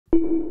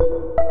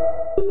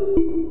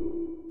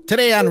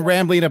Today on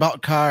Rambling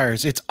About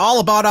Cars, it's all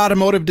about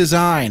automotive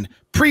design.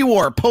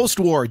 Pre-war,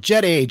 post-war,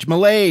 jet age,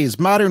 malaise,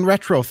 modern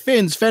retro,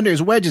 fins,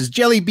 fenders, wedges,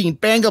 jelly bean,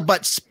 bangle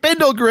butt,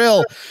 spindle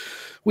grill.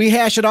 We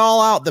hash it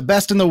all out, the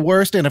best and the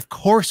worst, and of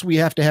course we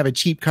have to have a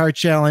cheap car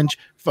challenge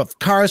of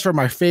cars from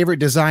our favorite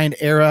design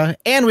era,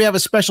 and we have a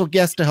special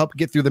guest to help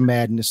get through the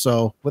madness.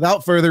 So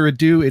without further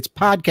ado, it's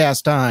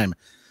podcast time.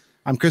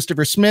 I'm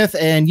Christopher Smith,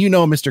 and you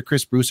know Mr.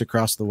 Chris Bruce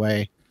across the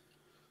way.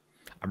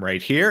 I'm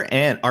right here,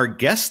 and our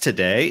guest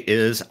today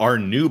is our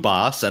new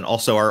boss and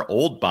also our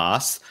old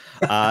boss,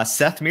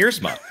 Seth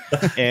Meersma.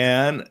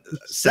 And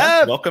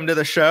Seth, welcome to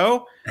the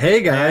show. Hey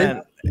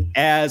guys! And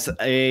as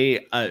a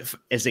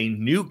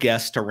new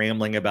guest to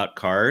Rambling About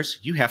Cars,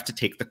 you have to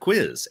take the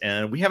quiz,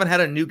 and we haven't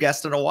had a new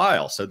guest in a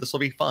while, so this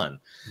will be fun.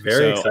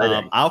 Very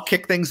exciting. I'll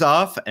kick things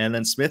off, and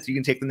then Smith, you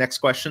can take the next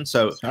question.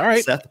 So, all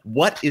right, Seth,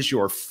 what is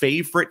your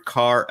favorite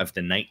car of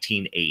the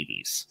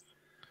 1980s?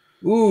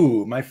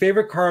 Ooh, my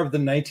favorite car of the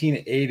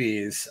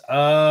 1980s.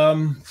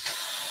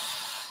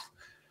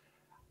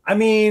 I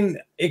mean,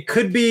 it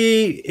could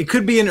be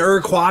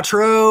an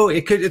Quattro.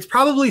 It's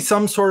probably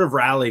some sort of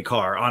rally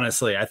car.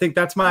 Honestly, I think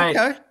that's my.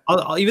 Okay.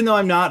 Even though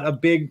I'm not a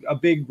big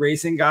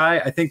racing guy,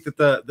 I think that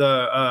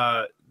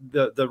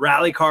the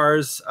rally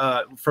cars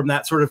from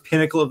that sort of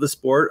pinnacle of the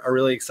sport are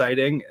really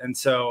exciting, and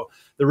so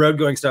the road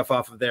going stuff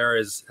off of there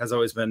has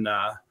always been.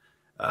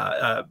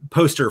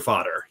 Poster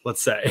fodder, let's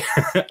say.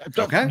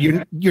 Okay,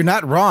 you're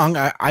not wrong.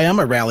 I am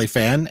a rally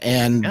fan,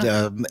 and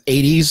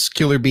 80s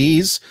Killer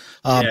Bees.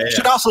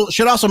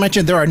 Should also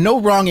mention there are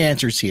no wrong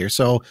answers here.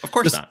 So of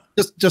course not.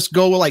 Just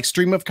go with like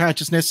stream of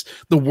consciousness.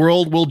 The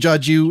world will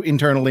judge you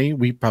internally.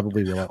 We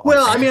probably will.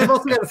 Well, I mean,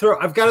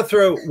 I've got to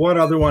throw one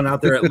other one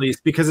out there at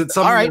least, because it's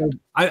something. All right.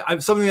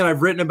 I've something that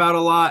I've written about a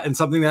lot, and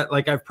something that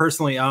like I've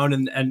personally owned,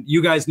 and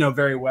you guys know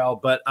very well.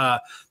 But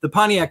the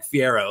Pontiac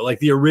Fiero, like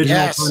the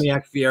original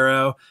Pontiac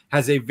Fiero,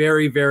 has a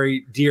very,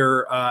 very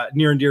dear,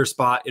 near and dear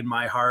spot in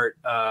my heart.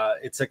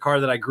 It's a car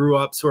that I grew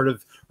up sort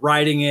of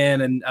riding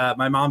in, and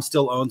my mom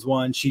still owns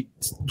one. She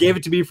gave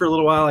it to me for a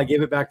little while. I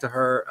gave it back to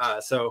her.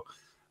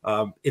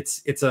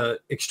 It's a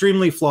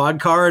extremely flawed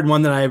car, and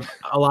one that I have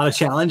a lot of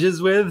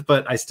challenges with,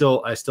 but I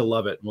still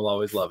love it and will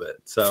always love it.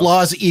 So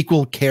flaws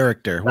equal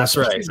character. That's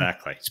right.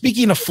 Exactly.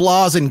 Speaking of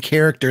flaws in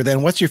character,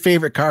 then what's your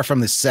favorite car from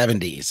the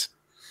 70s?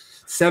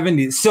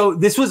 70s. So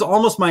this was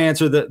almost my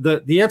answer.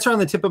 The answer on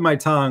the tip of my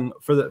tongue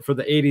for the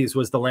 80s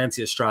was the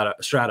Lancia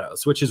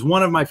Stratos, which is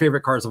one of my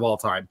favorite cars of all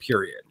time,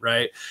 period.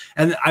 Right.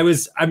 And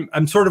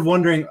I'm sort of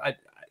wondering,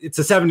 it's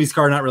a 70s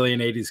car, not really an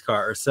 80s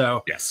car.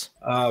 So yes.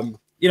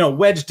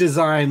 Wedge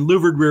design,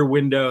 louvered rear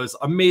windows,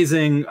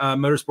 amazing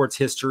motorsports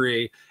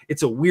history.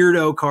 It's a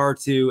weirdo car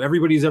too.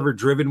 Everybody who's ever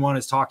driven one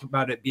has talked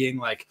about it being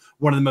like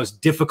one of the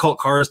most difficult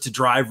cars to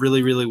drive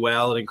really, really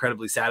well and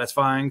incredibly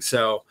satisfying.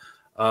 So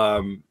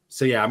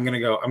yeah, I'm gonna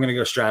go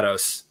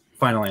Stratos.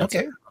 Final answer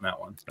on that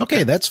one.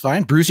 Okay, that's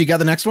fine. Bruce, you got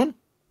the next one?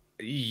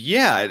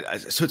 Yeah.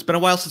 So it's been a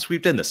while since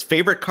we've done this.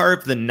 Favorite car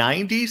of the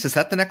 90s? Is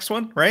that the next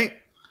one, right?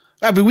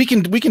 I mean, we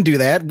can do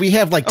that. We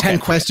have like 10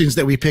 questions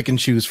that we pick and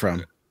choose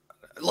from.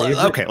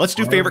 Okay, let's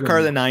do favorite car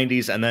of the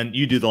 90s, and then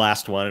you do the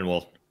last one, and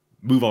we'll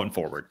move on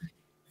forward.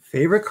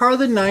 Favorite car of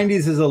the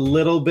 90s is a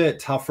little bit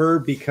tougher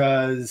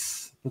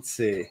because, let's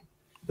see,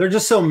 there are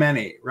just so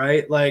many,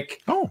 right?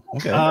 Like,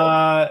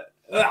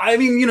 I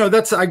mean,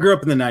 I grew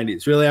up in the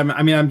 90s, really.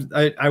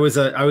 I was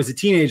a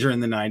teenager in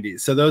the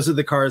 90s. So those are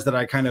the cars that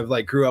I kind of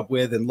like grew up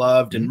with and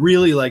loved and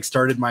really like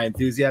started my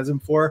enthusiasm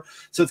for.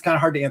 So it's kind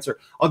of hard to answer.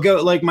 I'll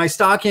go like my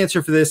stock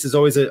answer for this is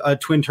always a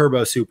twin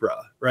turbo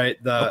Supra,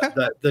 right?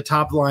 The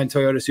top of the line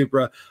Toyota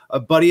Supra. A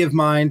buddy of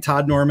mine,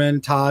 Todd Norman.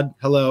 Todd,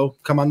 hello,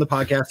 come on the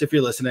podcast if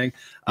you're listening.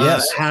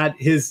 Yes. Had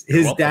his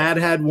dad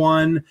had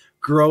one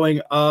growing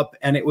up,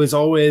 and it was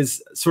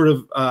always sort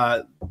of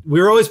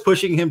we were always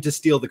pushing him to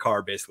steal the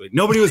car. Basically,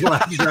 nobody was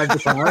allowed to drive the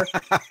car,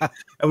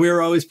 and we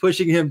were always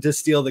pushing him to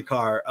steal the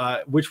car,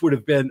 which would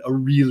have been a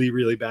really,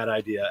 really bad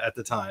idea at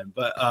the time.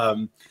 But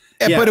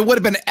but it would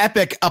have been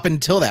epic up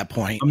until that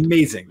point.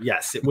 Amazing,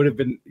 yes, it would have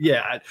been.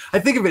 Yeah, I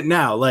think of it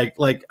now, like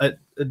a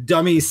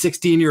dummy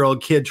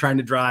 16-year-old kid trying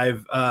to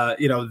drive,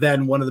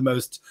 then one of the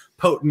most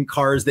potent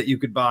cars that you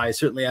could buy,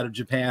 certainly out of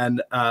Japan,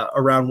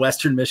 around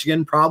Western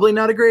Michigan. Probably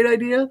not a great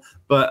idea,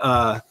 but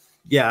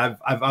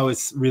I've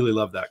always really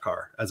loved that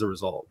car as a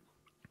result.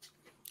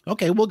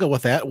 Okay, we'll go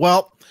with that.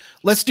 Well,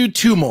 let's do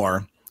two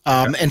more.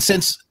 And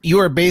since you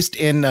are based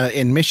in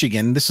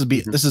Michigan, this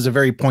is a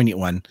very poignant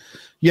one.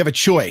 You have a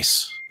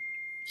choice: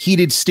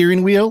 heated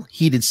steering wheel,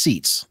 heated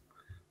seats.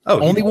 Oh,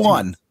 only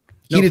one.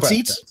 Heated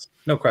seats?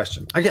 No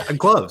question. I get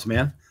gloves,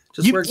 man.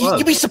 Just wear gloves.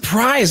 You'd be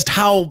surprised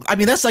how,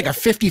 that's like a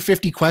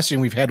 50-50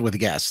 question we've had with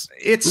guests.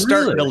 It's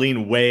starting to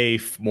lean way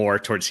more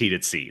towards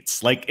heated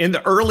seats. Like in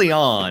the early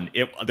on,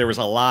 there was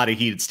a lot of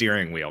heated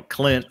steering wheel.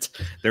 Clint,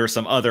 there were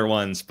some other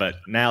ones, but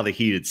now the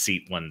heated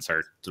seat ones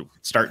are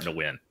starting to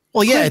win.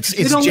 Well, yeah, it's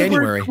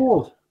January.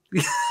 Cool.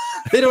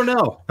 They don't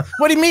know.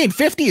 What do you mean?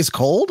 50 is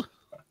cold?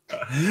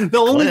 The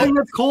only thing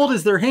that's cold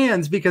is their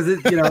hands because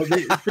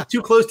they're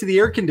too close to the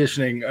air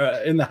conditioning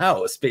in the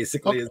house.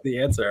 Basically, is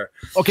the answer.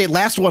 Okay,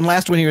 last one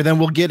here. Then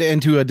we'll get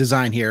into a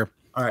design here.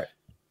 All right,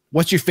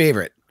 what's your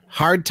favorite?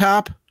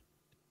 Hardtop,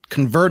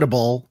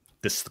 convertible.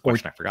 This is the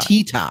question I forgot.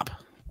 T-top.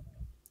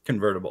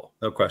 Convertible,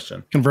 no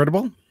question.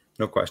 Convertible,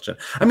 no question.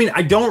 I mean,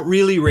 I don't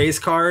really race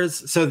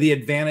cars, so the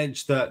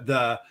advantage,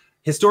 the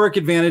historic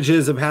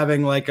advantages of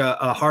having like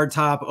a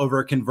hardtop over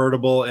a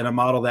convertible in a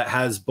model that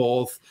has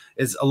both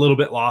is a little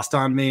bit lost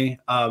on me.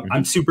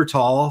 I'm super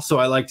tall, so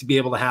I like to be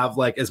able to have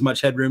like as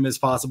much headroom as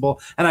possible.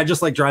 And I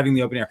just like driving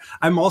the open air.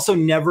 I'm also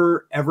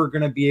never, ever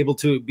going to be able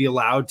to be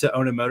allowed to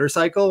own a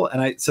motorcycle.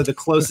 So the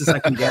closest I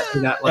can get to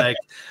that like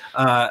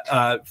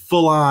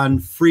full on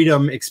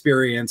freedom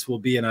experience will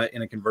be in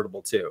a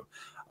convertible too.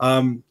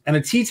 And a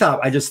T-top,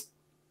 I just,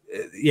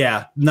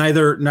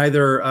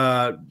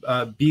 neither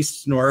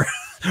beast nor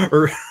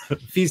or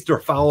feast or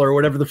fowl or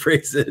whatever the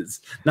phrase is.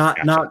 Not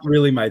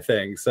really my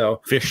thing.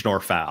 So fish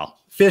nor fowl.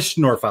 Fish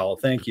nor fowl.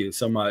 Thank you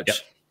so much. Yep.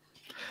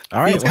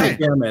 All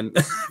right,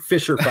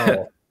 fish or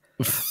fowl.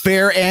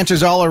 Fair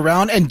answers all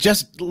around. And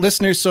just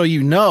listeners, so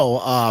you know,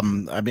 I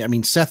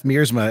mean, Seth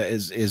Meersma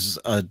is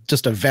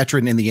just a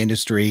veteran in the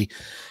industry.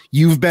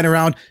 You've been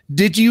around.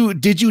 Did you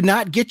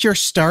not get your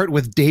start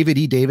with David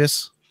E.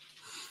 Davis?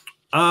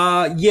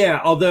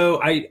 Although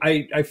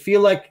I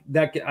feel like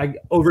that I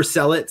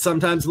oversell it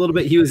sometimes a little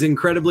bit. He was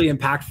incredibly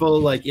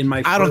impactful, like in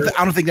my I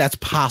don't think that's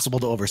possible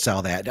to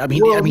oversell that. I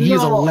mean,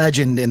 he's a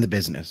legend in the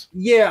business.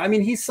 Yeah, I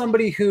mean, he's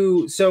somebody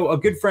so a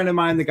good friend of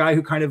mine, the guy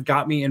who kind of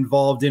got me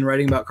involved in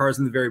writing about cars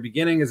in the very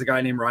beginning, is a guy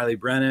named Riley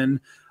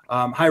Brennan.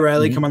 Hi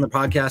Riley, come on the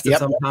podcast at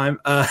some time.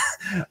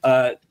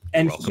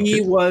 And welcome. He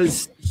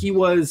was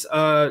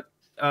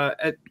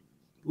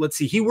let's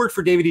see, he worked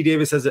for David E.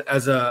 Davis as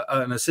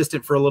an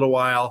assistant for a little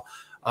while.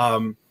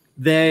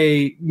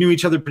 They knew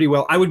each other pretty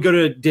well. I would go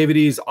to David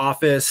E.'s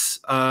office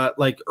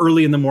like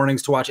early in the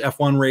mornings to watch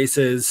F1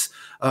 races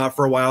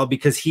for a while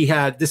because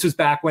this was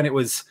back when it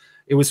was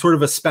sort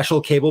of a special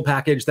cable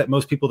package that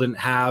most people didn't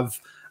have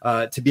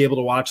to be able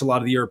to watch a lot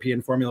of the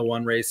European Formula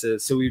One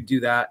races. So we would do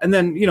that. And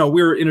then, we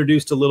were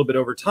introduced a little bit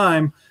over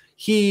time.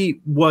 He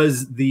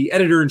was the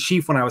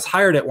editor-in-chief when I was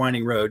hired at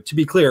Winding Road. To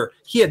be clear,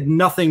 he had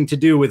nothing to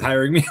do with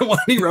hiring me at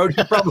Winding Road.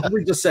 He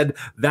probably just said,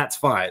 that's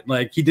fine.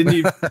 Like he didn't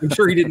even, I'm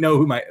sure he didn't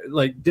know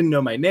didn't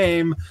know my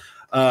name.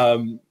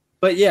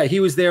 But yeah,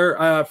 he was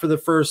there for the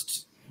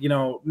first,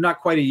 not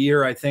quite a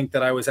year, I think,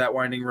 that I was at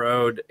Winding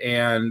Road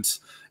and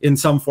in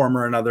some form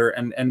or another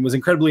and was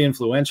incredibly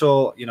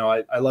influential.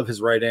 I love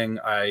his writing.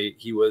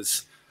 He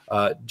was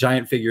a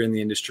giant figure in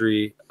the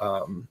industry.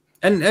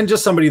 And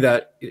just somebody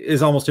that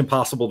is almost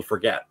impossible to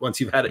forget once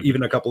you've had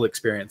even a couple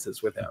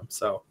experiences with him.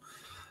 So,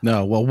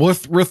 no, well,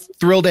 we're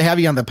thrilled to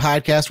have you on the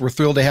podcast. We're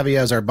thrilled to have you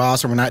as our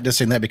boss, and we're not just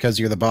saying that because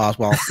you're the boss.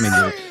 Well,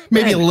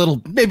 maybe a little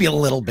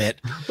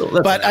bit.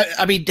 But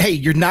I mean, hey,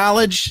 your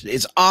knowledge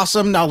is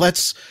awesome. Now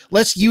let's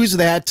use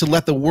that to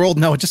let the world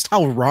know just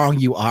how wrong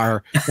you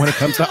are when it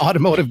comes to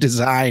automotive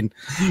design.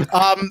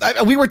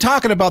 We were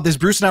talking about this.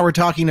 Bruce and I were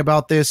talking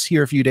about this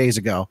here a few days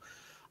ago.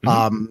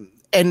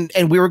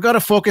 And we were going to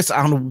focus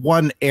on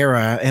one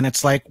era, and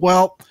it's like,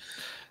 well,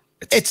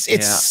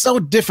 it's so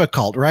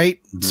difficult, right?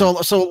 So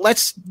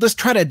let's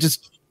try to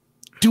just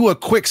do a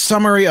quick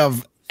summary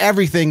of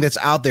everything that's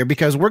out there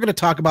because we're going to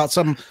talk about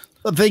some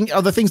of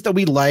the things that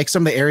we like,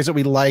 some of the areas that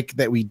we like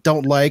that we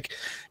don't like,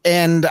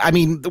 and I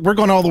mean, we're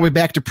going all the way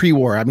back to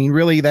pre-war. I mean,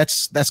 really,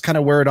 that's kind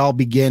of where it all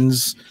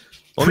begins.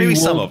 Well, maybe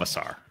some of us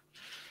are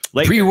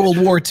pre-World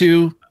War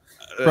II.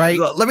 Right.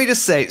 Let me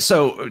just say,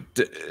 so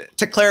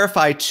to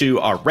clarify to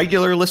our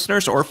regular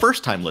listeners or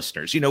first-time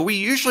listeners, we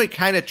usually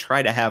kind of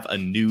try to have a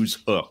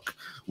news hook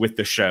with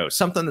the show,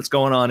 something that's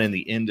going on in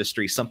the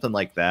industry, something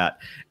like that.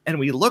 And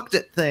we looked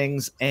at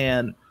things,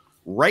 and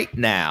right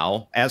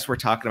now, as we're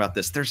talking about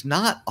this, there's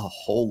not a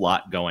whole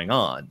lot going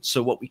on.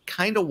 So what we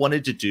kind of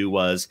wanted to do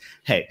was,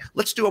 hey,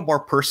 let's do a more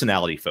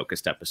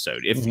personality-focused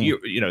episode. If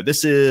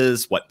this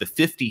is the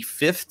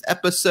 55th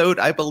episode,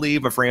 I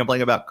believe, of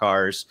Rambling About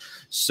Cars.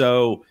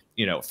 So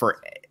for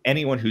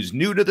anyone who's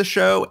new to the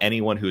show,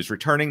 anyone who's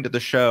returning to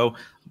the show,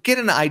 get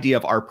an idea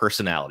of our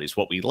personalities,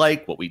 what we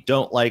like, what we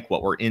don't like,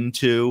 what we're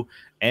into,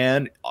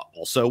 and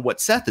also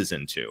what Seth is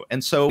into.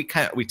 And so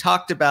we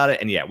talked about it,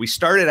 and we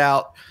started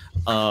out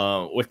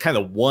with kind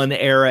of one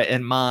era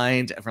in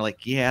mind, and we're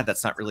like, yeah,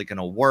 that's not really going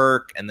to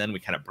work. And then we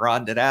kind of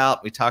broadened it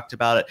out. We talked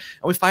about it,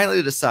 and we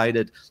finally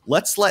decided,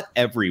 let's let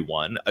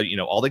everyone,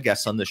 all the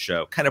guests on the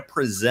show, kind of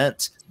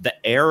present the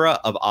era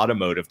of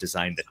automotive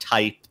design, the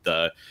type,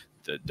 the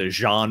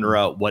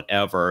genre,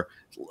 whatever.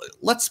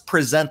 Let's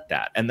present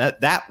that. And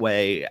that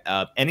way,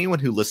 anyone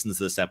who listens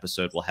to this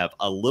episode will have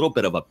a little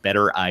bit of a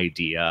better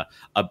idea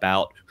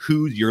about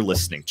who you're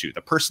listening to,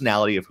 the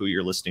personality of who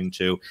you're listening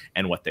to,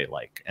 and what they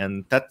like.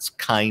 And that's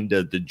kind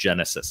of the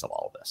genesis of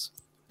all of this.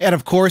 And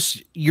of course,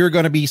 you're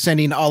going to be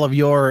sending all of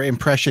your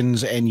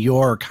impressions and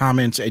your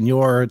comments and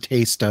your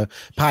taste to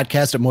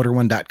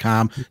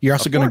podcast@motor1.com. You're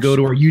also going to go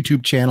to our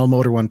YouTube channel,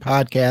 Motor One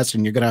Podcast,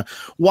 and you're going to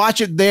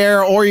watch it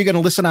there, or you're going to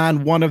listen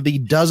on one of the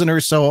dozen or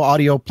so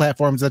audio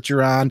platforms that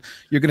you're on.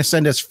 You're going to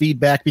send us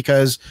feedback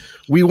because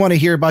we want to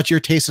hear about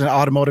your taste in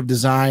automotive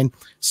design.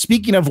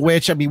 Speaking of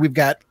which, I mean,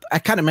 I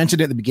kind of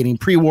mentioned it at the beginning,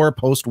 pre-war,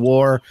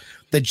 post-war,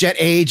 the jet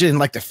age in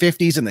like the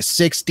 50s and the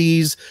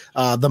 60s,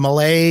 the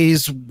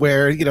malaise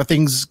where, you know,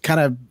 things kind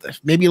of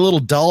maybe a little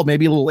dull,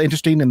 maybe a little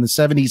interesting in the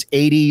 70s,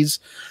 80s.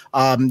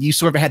 You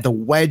sort of had the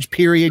wedge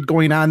period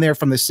going on there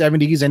from the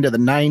 70s into the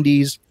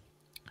 90s.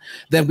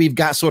 Then we've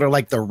got sort of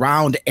like the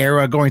round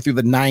era going through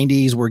the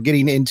 90s. We're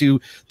getting into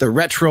the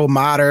retro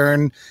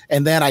modern.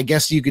 And then I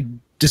guess you could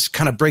just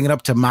kind of bring it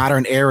up to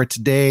modern era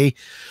today.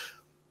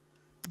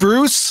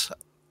 Bruce,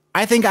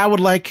 I think I would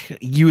like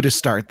you to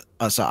start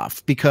us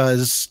off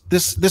because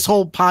this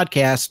whole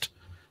podcast,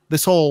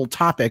 this whole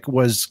topic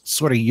was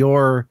sort of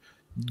your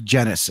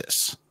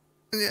genesis.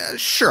 Yeah,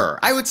 sure.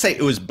 I would say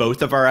it was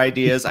both of our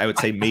ideas. I would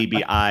say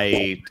maybe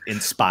I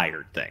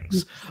inspired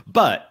things,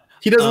 but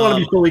he doesn't want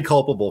to be fully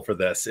culpable for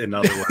this. In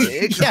other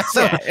words, yeah.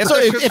 So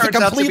if it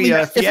completely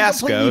a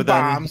fiasco,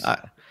 bombs,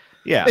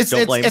 then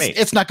don't blame me.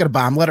 It's not going to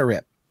bomb. Let it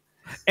rip.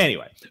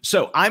 Anyway,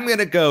 so I'm going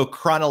to go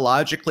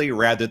chronologically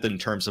rather than in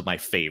terms of my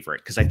favorite,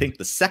 because I think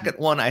the second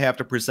one I have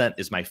to present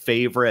is my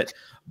favorite,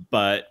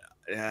 but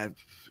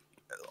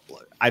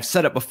I've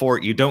said it before,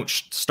 you don't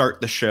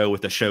start the show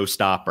with a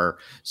showstopper.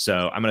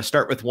 So I'm going to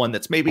start with one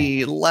that's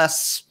maybe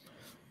less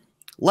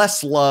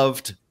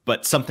loved,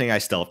 but something I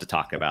still have to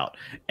talk about.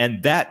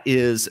 And that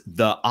is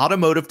the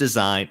automotive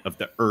design of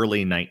the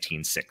early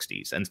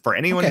 1960s. And for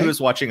anyone who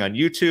is watching on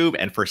YouTube,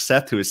 and for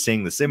Seth, who is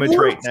seeing this image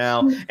right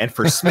now, and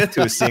for Smith,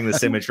 who is seeing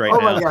this image right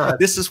now,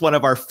 this is one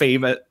of our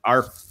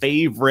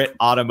favorite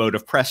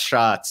automotive press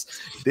shots.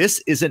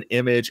 This is an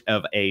image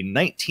of a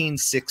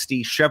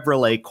 1960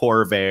 Chevrolet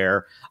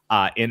Corvair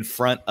in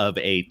front of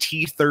a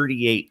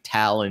T-38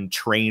 Talon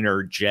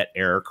trainer jet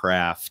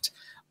aircraft.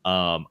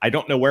 I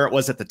don't know where it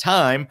was at the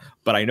time,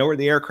 but I know where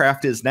the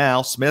aircraft is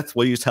now. Smith,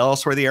 will you tell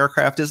us where the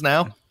aircraft is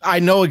now? I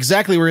know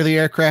exactly where the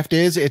aircraft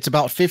is. It's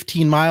about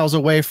 15 miles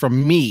away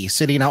from me,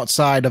 sitting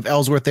outside of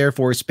Ellsworth Air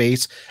Force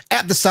Base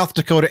at the South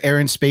Dakota Air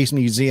and Space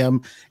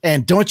Museum.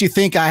 And don't you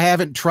think I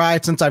haven't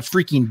tried since I've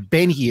freaking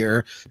been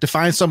here to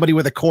find somebody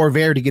with a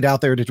Corvair to get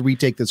out there to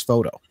retake this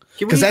photo?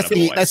 Because that's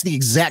the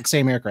exact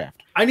same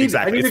aircraft. I need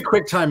a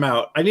quick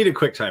timeout. I need a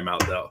quick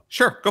timeout though.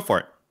 Sure, go for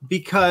it.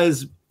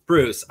 Because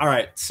Bruce, all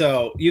right,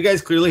 so you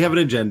guys clearly have an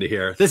agenda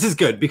here. This is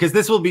good because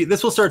this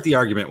will start the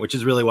argument, which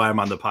is really why I'm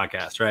on the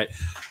podcast, right?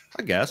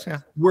 I guess, yeah.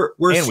 We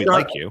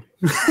like you.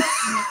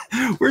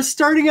 We're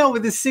starting out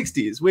with the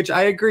 60s, which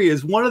I agree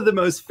is one of the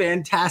most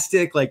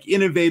fantastic, like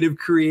innovative,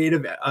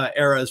 creative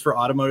eras for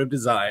automotive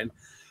design.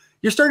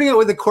 You're starting out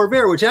with a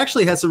Corvair, which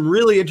actually has some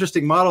really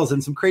interesting models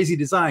and some crazy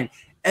design.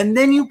 And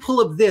then you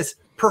pull up this,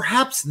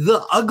 perhaps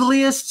the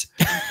ugliest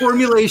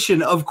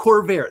formulation of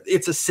Corvair.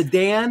 It's a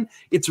sedan.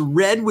 It's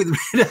red with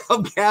red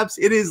hubcaps.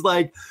 It is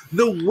like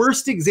the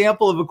worst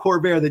example of a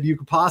Corvair that you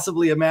could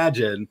possibly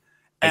imagine.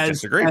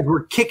 As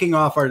we're kicking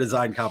off our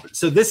design competition.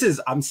 So this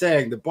is, I'm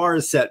saying the bar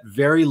is set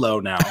very low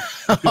now.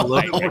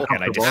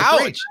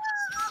 Ouch.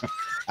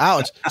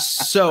 Ouch.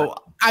 So,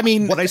 I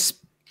mean, what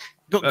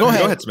Go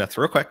ahead, Smith,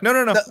 real quick.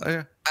 No.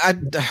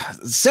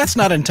 Seth's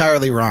not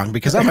entirely wrong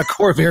because I'm a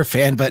Corvair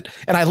fan,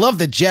 and I love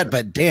the jet,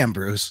 but damn,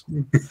 Bruce.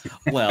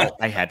 Well,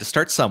 I had to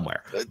start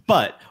somewhere.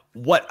 But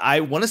what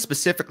I want to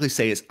specifically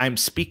say is I'm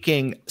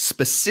speaking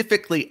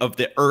specifically of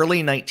the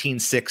early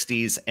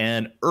 1960s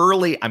and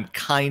I'm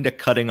kind of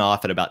cutting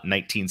off at about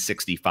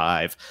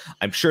 1965.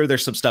 I'm sure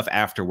there's some stuff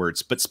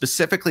afterwards, but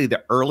specifically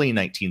the early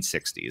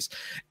 1960s.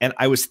 And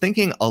I was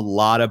thinking a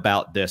lot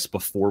about this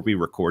before we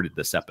recorded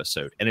this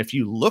episode. And if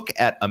you look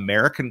at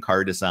American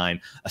car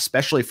design,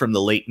 especially from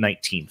the late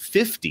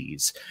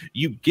 1950s,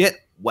 you get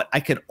what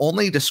I can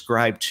only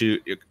describe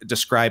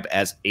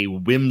as a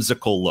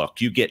whimsical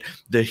look. You get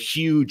the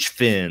huge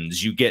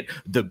fins, you get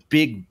the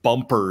big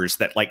bumpers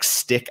that like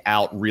stick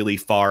out really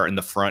far in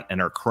the front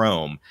and are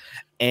chrome.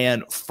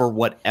 And for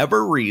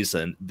whatever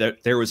reason,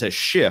 there was a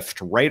shift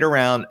right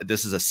around,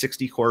 this is a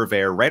 60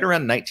 Corvair, right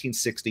around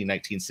 1960,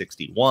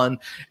 1961.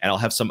 And I'll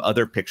have some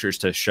other pictures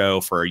to show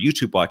for our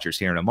YouTube watchers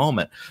here in a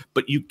moment.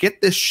 But you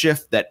get this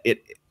shift that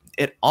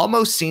it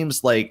almost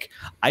seems like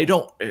I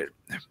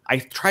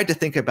tried to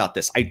think about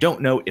this. I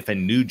don't know if a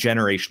new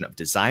generation of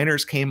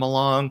designers came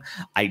along.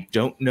 I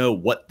don't know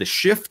what the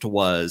shift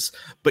was,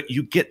 but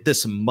you get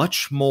this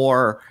much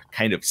more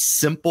kind of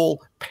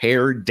simple,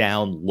 pared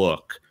down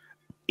look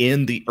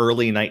in the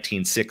early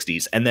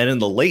 1960s. And then in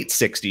the late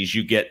 60s,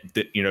 you get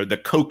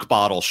the Coke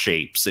bottle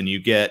shapes, and you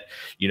get,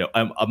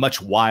 a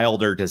much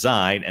wilder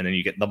design. And then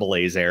you get the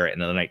malaise era in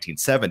the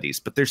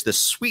 1970s. But there's this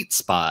sweet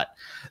spot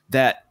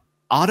that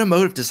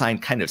automotive design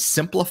kind of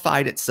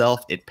simplified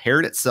itself. It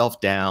pared itself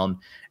down,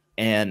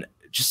 and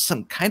just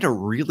some kind of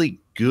really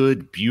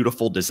good,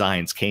 beautiful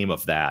designs came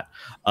of that.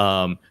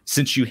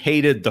 Since you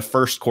hated the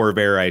first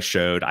Corvair I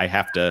showed, I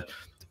have to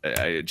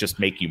just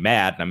make you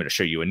mad, and I'm going to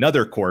show you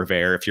another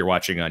Corvair if you're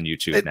watching on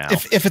YouTube now.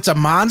 If it's a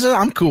Monza,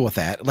 I'm cool with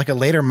that. Like a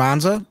later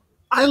Monza.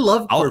 I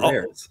love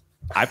Corvairs.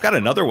 I've got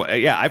another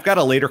one. Yeah, I've got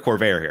a later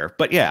Corvair here.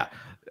 But yeah,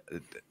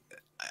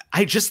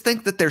 I just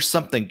think that there's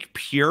something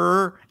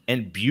pure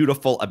and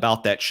beautiful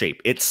about that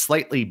shape. It's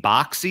slightly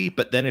boxy,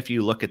 but then if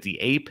you look at the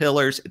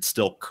A-pillars, it's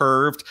still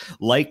curved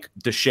like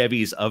the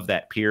Chevys of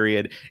that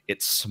period.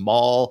 It's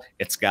small.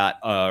 It's got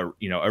a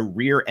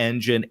rear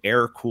engine,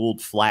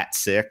 air-cooled flat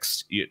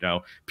six.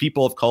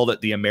 People have called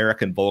it the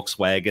American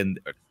Volkswagen.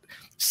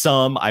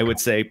 Some, I would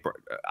say,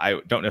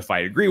 I don't know if I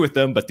agree with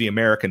them, but the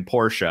American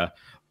Porsche.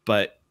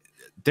 But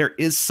there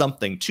is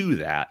something to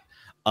that.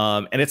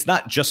 And it's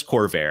not just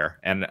Corvair,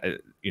 and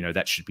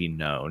that should be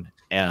known.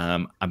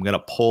 I'm going to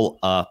pull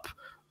up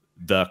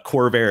the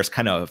Corvair's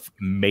kind of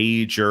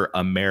major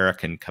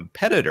American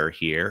competitor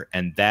here,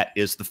 and that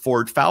is the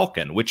Ford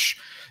Falcon, which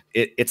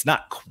it's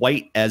not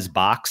quite as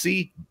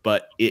boxy,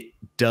 but it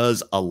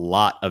does a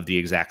lot of the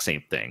exact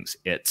same things.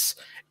 It's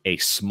a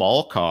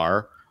small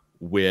car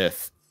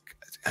with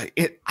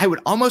I would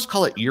almost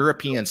call it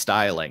European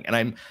styling,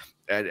 and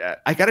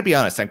I got to be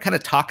honest, I'm kind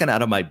of talking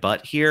out of my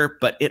butt here,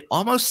 but it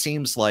almost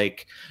seems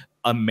like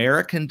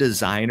American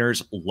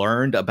designers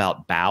learned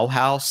about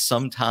Bauhaus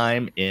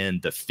sometime in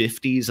the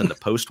 50s and the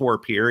post-war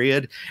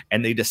period,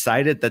 and they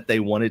decided that they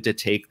wanted to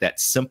take that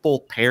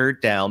simple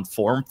pared down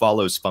form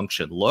follows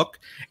function look,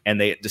 and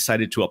they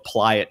decided to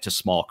apply it to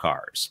small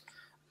cars.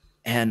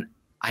 And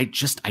I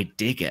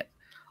dig it.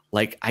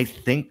 Like, I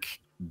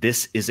think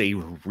this is a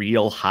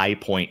real high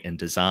point in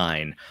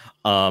design.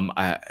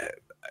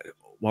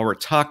 While we're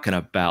talking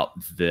about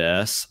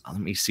this, let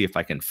me see if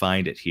I can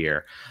find it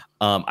here.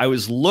 I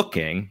was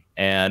looking,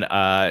 and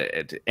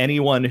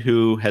anyone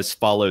who has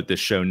followed this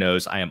show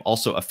knows I am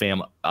also a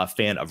fan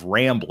of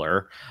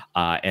Rambler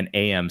and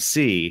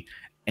AMC.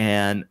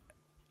 And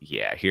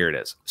yeah, here it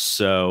is.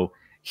 So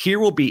here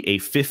will be a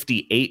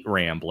 58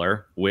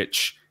 Rambler,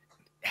 which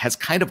has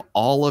kind of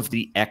all of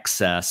the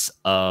excess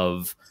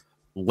of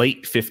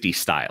late 50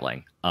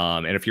 styling.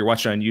 And if you're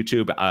watching on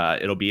YouTube,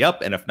 it'll be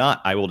up. And if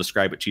not, I will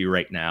describe it to you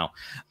right now.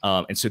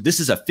 And so this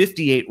is a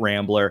 58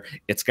 Rambler.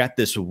 It's got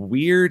this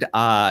weird,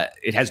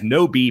 it has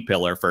no B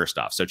pillar, first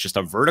off. So it's just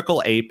a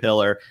vertical A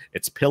pillar.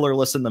 It's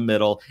pillarless in the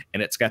middle.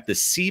 And it's got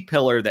this C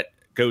pillar that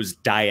goes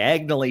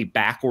diagonally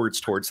backwards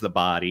towards the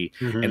body.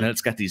 Mm-hmm. And then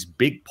it's got these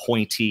big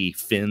pointy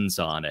fins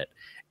on it.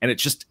 And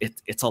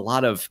it's a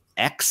lot of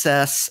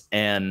excess,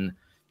 and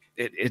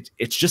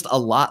it's just a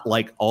lot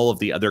like all of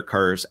the other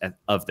cars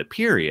of the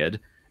period.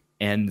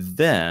 And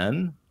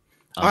then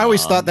I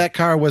always thought that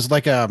car was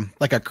like a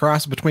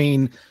cross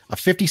between a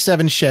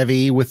 57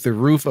 Chevy with the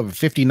roof of a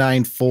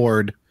 59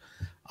 Ford,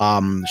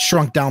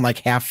 shrunk down like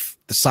half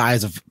the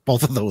size of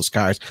both of those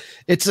cars.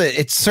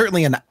 It's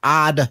certainly an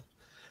odd.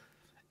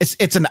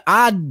 It's an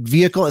odd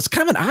vehicle. It's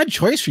kind of an odd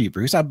choice for you,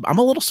 Bruce. I'm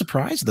a little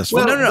surprised this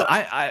one. No.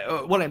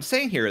 I what I'm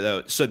saying here,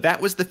 though, so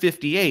that was the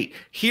 58.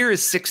 Here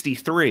is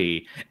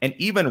 63, and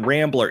even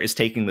Rambler is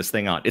taking this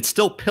thing on. It's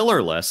still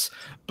pillarless,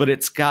 but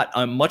it's got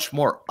a much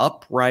more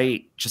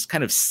upright, just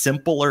kind of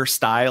simpler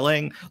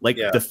styling. Like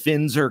the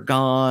fins are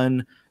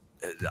gone.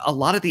 A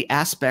lot of the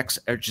aspects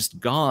are just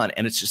gone,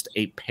 and it's just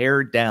a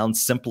pared down,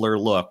 simpler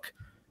look.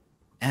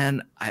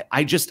 And I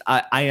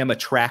am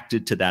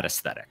attracted to that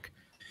aesthetic.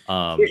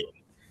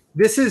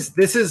 This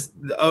is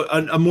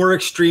a more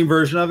extreme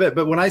version of it,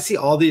 but when I see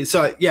all these,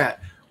 so yeah,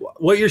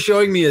 what you're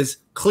showing me is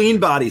clean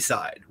body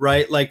side,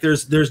 right? Like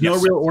there's no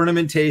real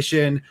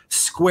ornamentation,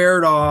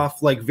 squared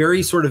off, like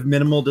very sort of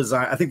minimal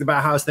design. I think the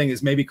Bauhaus thing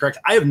is maybe correct.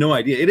 I have no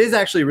idea. It is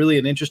actually really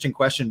an interesting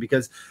question,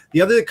 because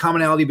the other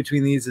commonality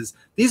between these is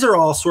these are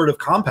all sort of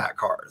compact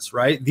cars,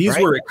 right? These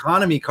were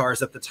economy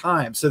cars at the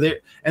time. So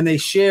they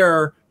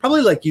share,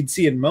 probably like you'd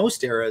see in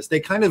most eras,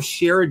 they kind of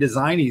share a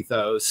design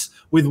ethos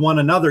with one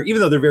another.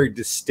 Even though they're very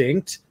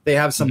distinct, they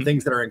have some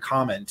things that are in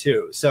common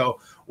too. So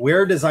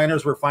where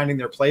designers were finding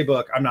their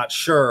playbook, I'm not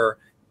sure.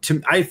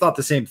 I thought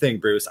the same thing,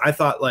 Bruce. I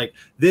thought like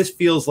this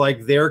feels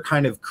like they're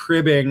kind of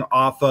cribbing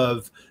off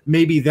of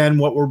maybe then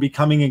what were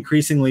becoming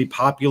increasingly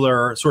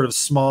popular sort of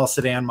small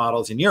sedan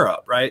models in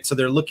Europe, right? So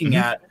they're looking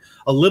at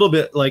a little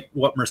bit like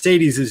what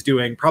Mercedes is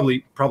doing,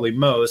 probably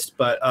most,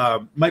 but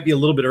might be a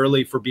little bit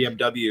early for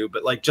BMW,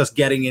 but like just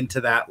getting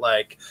into that,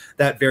 like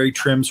that very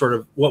trim sort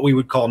of what we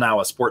would call now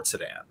a sports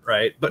sedan,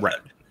 right? But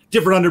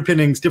different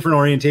underpinnings, different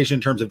orientation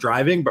in terms of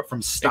driving, but from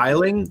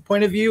styling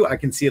point of view, I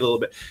can see it a little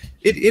bit.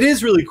 It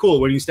is really cool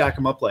when you stack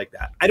them up like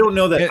that. I don't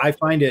know that I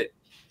find it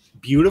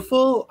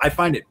beautiful. I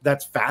find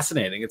that's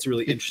fascinating. It's a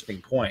really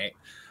interesting point.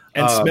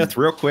 And Smith,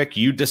 real quick,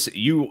 you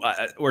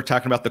were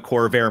talking about the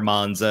Corvair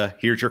Monza.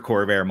 Here's your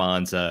Corvair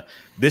Monza.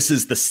 This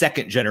is the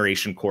second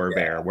generation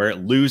Corvair, where it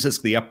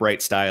loses the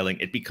upright styling.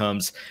 It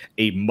becomes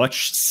a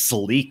much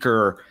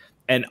sleeker.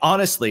 And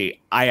honestly,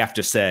 I have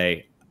to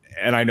say,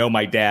 and I know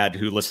my dad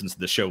who listens to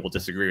the show will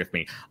disagree with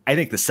me, I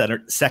think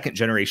the second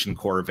generation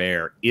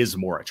Corvair is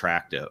more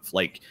attractive.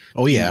 Like,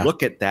 you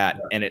look at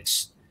that and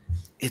it's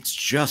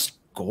just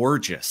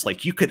gorgeous.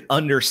 Like, you could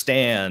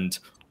understand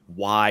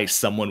why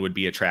someone would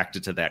be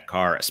attracted to that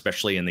car,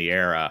 especially in the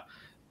era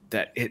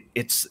that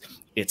it's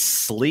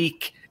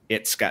sleek.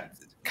 It's got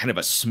kind of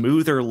a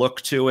smoother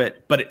look to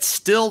it, but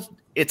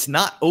it's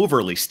not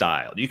overly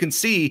styled. You can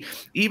see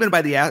even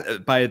by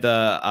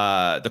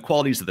the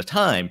qualities of the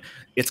time,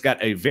 it's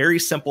got a very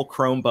simple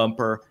chrome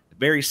bumper,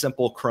 very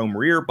simple chrome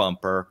rear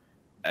bumper,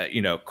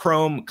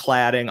 chrome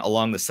cladding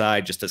along the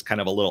side just as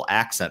kind of a little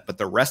accent, but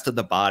the rest of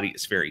the body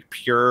is very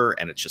pure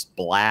and it's just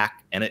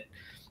black and it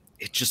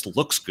just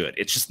looks good.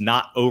 It's just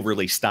not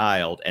overly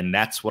styled. And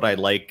that's what I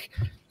like.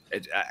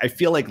 I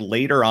feel like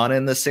later on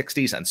in the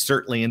 60s and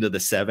certainly into the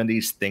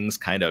 70s, things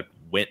kind of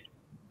went,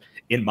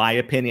 in my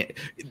opinion,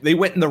 they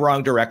went in the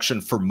wrong direction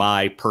for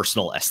my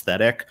personal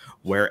aesthetic,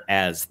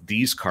 whereas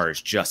these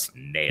cars just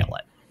nail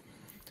it.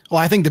 Well,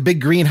 I think the big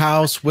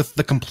greenhouse with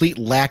the complete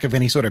lack of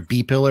any sort of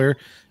B-pillar,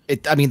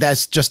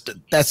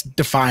 that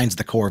defines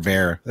the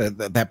Corvair,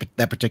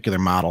 that particular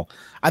model.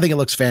 I think it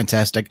looks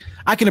fantastic.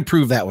 I can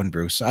approve that one,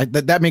 Bruce.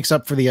 That makes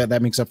up for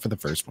the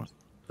first one.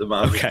 The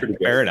Monza, okay, pretty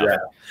good. Fair enough.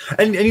 Yeah.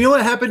 And you know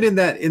what happened in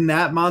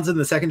that Monza in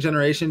the second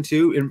generation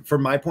too,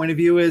 from my point of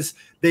view, is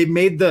they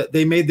made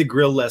the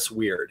grill less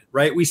weird,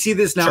 right? We see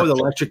this now with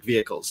electric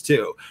vehicles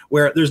too,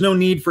 where there's no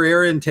need for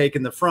air intake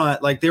in the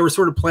front. Like they were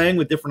sort of playing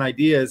with different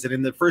ideas, and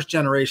in the first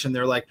generation,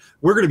 they're like,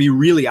 we're going to be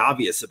really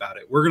obvious about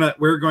it. We're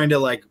going to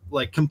like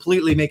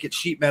completely make it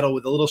sheet metal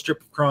with a little strip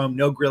of chrome,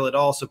 no grill at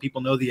all, so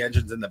people know the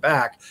engine's in the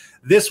back.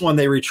 This one,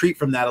 they retreat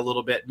from that a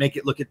little bit, make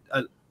it look at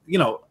a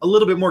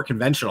little bit more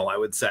conventional, I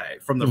would say,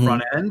 from the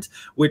front end,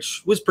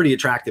 which was pretty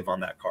attractive on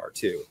that car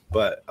too.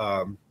 But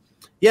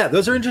yeah,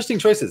 those are interesting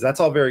choices. That's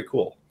all very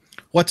cool.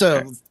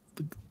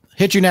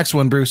 Hit your next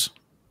one, Bruce?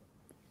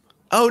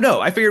 Oh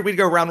no, I figured we'd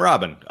go round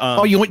robin.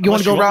 You want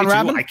to go round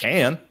robin? I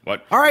can.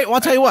 What? All right. Well,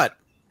 I'll tell you what.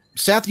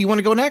 Seth, you want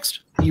to go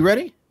next? You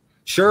ready?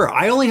 Sure.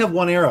 I only have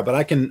one era, but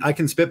I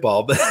can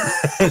spitball. But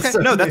okay.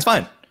 No, that's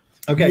fine.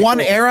 Okay, one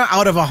era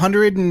out of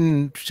 100,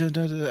 and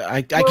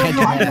I can't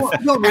do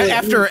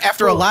that.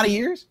 After a lot of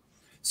years.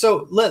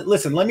 So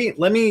listen, let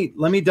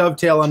me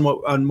dovetail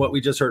on what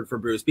we just heard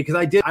from Bruce,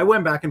 because I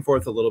went back and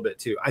forth a little bit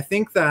too. I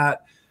think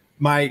that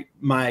my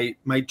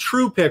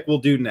true pick will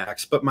do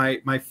next, but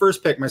my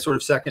first pick, my sort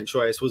of second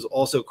choice, was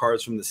also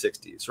cars from the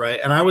 60s, right?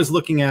 And I was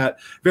looking at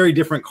very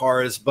different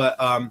cars, but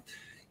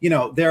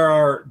there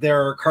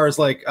are cars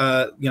like,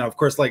 of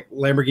course, like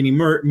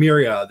Lamborghini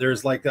Miura.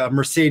 There's like a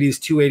Mercedes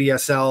 280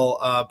 SL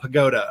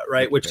Pagoda,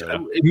 right? Which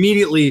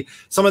immediately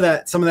some of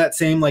that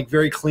same like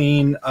very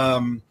clean,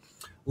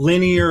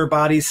 linear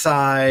body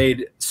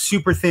side,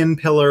 super thin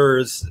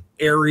pillars,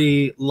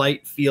 airy,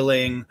 light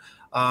feeling.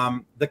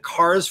 The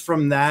cars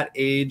from that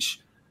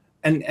age,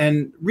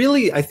 and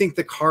really, I think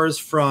the cars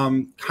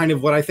from kind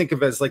of what I think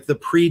of as like the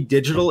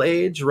pre-digital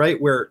age, right?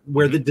 Where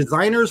the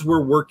designers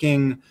were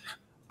working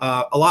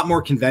a lot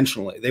more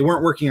conventionally. They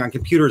weren't working on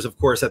computers, of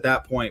course, at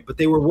that point, but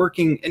they were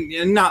working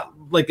and not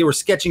like they were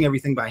sketching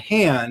everything by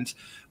hand,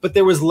 but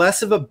there was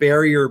less of a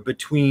barrier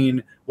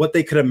between what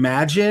they could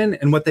imagine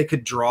and what they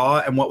could draw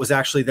and what was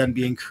actually then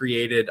being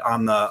created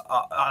on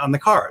the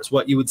cars,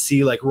 what you would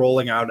see like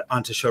rolling out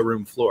onto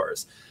showroom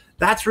floors.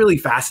 That's really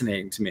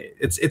fascinating to me.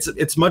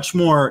 It's much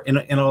more in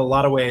a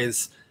lot of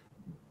ways,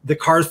 the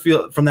cars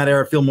from that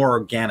era feel more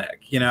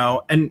organic,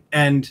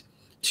 and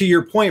to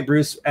your point,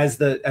 Bruce, as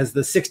the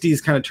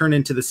 60s kind of turned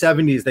into the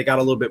 70s, they got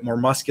a little bit more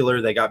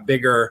muscular. They got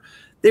bigger.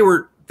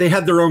 They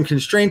had their own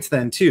constraints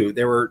then too.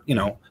 They were,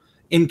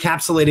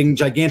 encapsulating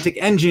gigantic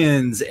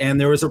engines, and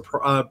there was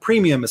a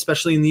premium,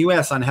 especially in the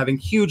US, on having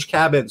huge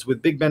cabins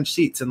with big bench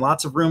seats and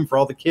lots of room for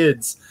all the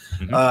kids,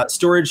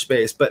 storage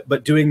space.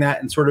 But doing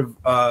that in sort of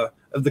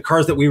the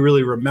cars that we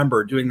really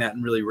remember, doing that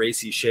in really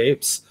racy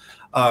shapes.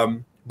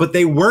 But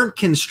they weren't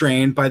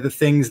constrained by the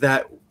things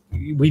that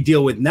we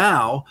deal with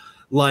now,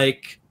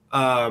 like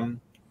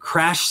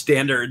crash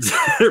standards,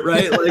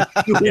 right? Like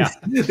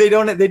they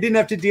didn't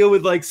have to deal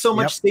with like so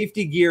much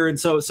safety gear and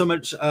so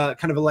much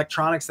kind of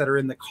electronics that are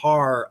in the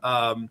car.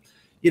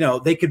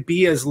 They could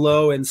be as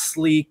low and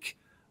sleek.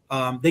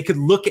 They could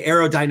look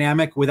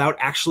aerodynamic without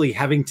actually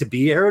having to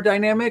be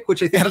aerodynamic,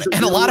 which I think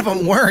and a lot of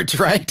them weren't,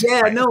 right?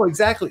 Yeah, no,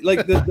 exactly.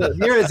 Like the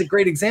Miura is a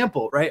great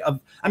example, right?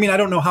 I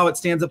don't know how it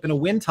stands up in a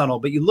wind tunnel,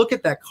 but you look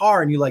at that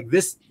car and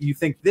you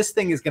think this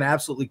thing is going to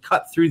absolutely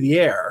cut through the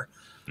air.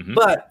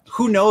 But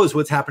who knows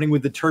what's happening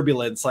with the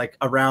turbulence, like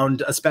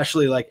around,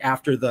 especially like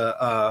after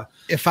the.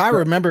 If I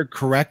remember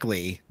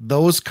correctly,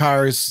 those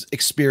cars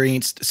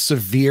experienced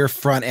severe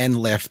front end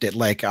lift at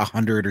like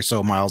 100 or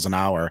so miles an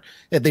hour.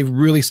 They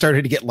really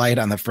started to get light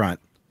on the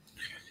front.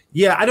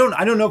 Yeah, I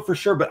don't know for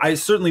sure, but I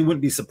certainly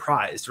wouldn't be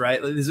surprised,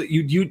 right?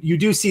 You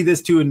do see this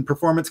too in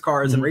performance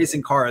cars and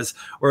racing cars,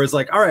 where it's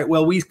like, all right,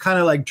 well, we kind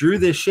of like drew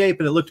this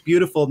shape and it looked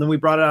beautiful, and then we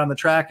brought it out on the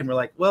track and we're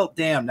like, well,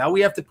 damn, now we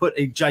have to put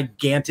a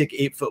gigantic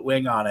 8-foot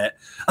wing on it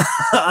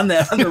on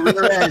the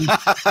rear end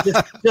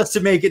just to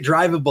make it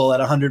drivable at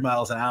 100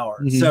 miles an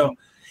hour. So,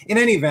 in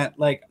any event,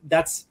 like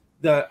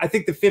I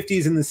think the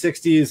 50s and the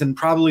 60s and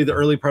probably the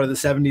early part of the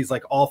 70s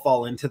like all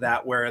fall into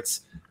that, where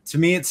to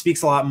me, it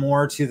speaks a lot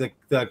more to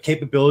the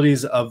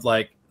capabilities of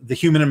like the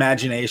human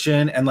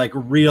imagination and like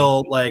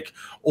real like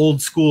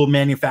old school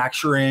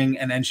manufacturing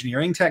and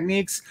engineering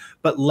techniques,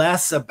 but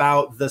less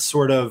about the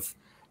sort of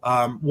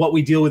what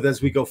we deal with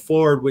as we go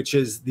forward, which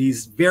is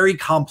these very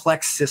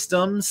complex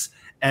systems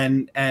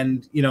and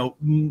you know,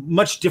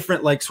 much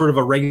different, like sort of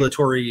a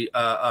regulatory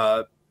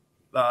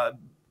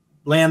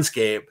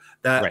landscape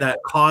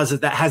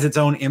that has its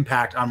own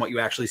impact on what you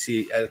actually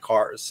see as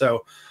cars.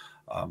 So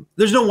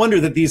there's no wonder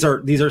that these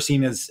are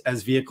seen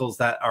as vehicles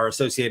that are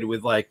associated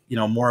with, like, you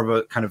know, more of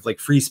a kind of like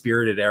free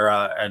spirited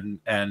era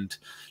and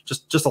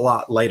just a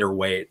lot lighter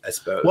weight, I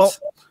suppose. Well,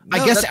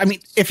 I guess, I mean,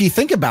 if you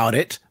think about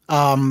it,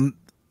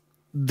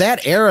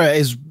 that era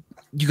is,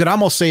 you could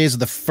almost say, is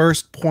the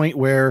first point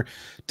where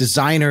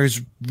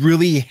designers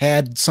really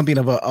had something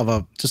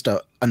of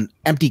an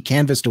empty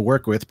canvas to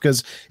work with.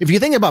 Because if you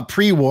think about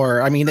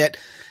pre-war, I mean, at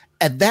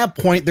that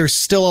point, there's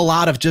still a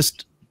lot of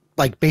just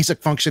like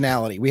basic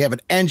functionality. We have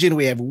an engine,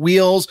 we have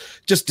wheels,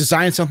 just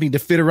design something to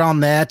fit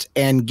around that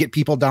and get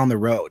people down the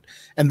road.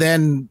 And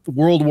then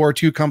World War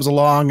II comes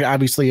along.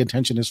 Obviously,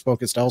 attention is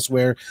focused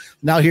elsewhere.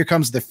 Now here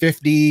comes the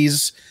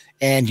 50s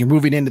and you're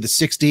moving into the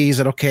 60s,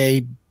 and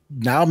okay,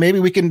 now maybe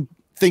we can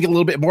think a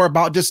little bit more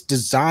about just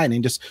design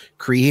and just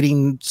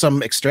creating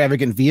some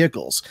extravagant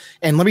vehicles.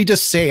 And let me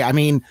just say, I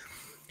mean,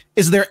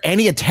 is there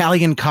any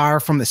Italian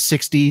car from the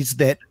 60s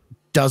that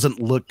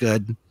doesn't look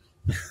good?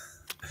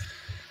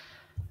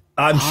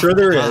 I'm sure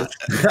there is.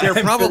 There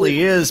probably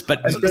is,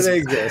 but I'm sure they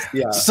exist.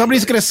 Yeah.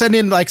 Somebody's going to send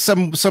in like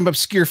some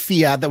obscure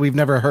Fiat that we've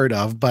never heard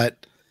of,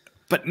 but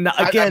no,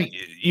 again,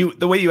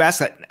 the way you ask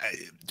that,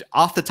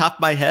 off the top of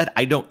my head,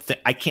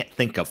 I can't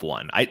think of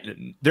one.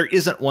 There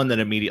isn't one that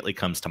immediately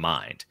comes to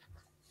mind.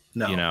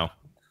 No, you know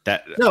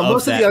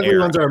most of the ugly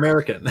ones are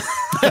American.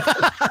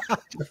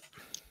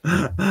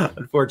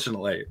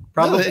 Unfortunately,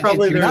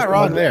 probably you're not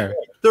wrong there.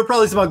 There are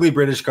probably some ugly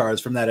British cars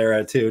from that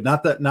era too.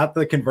 Not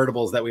the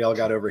convertibles that we all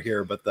got over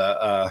here, but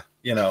the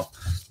you know,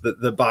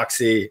 the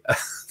boxy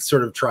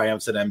sort of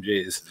Triumphs and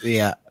MGs.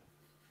 Yeah.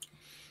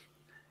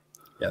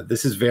 Yeah,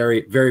 this is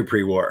very, very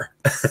pre-war.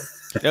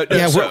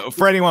 So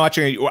for anyone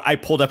watching, I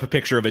pulled up a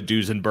picture of a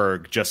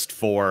Duesenberg just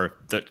for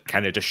the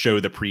kind of to show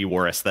the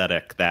pre-war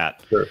aesthetic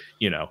that, sure,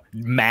 you know,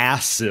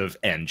 massive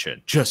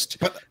engine,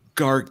 just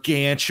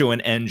gargantuan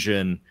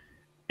engine,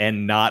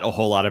 and not a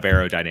whole lot of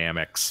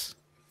aerodynamics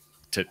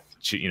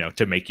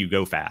to make you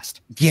go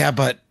fast. Yeah,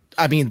 but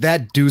I mean,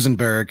 that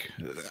Duesenberg,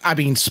 I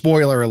mean,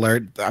 spoiler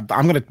alert, I'm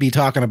going to be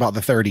talking about the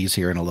 30s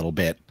here in a little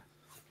bit.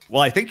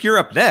 Well, I think you're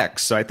up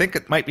next, so I think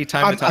it might be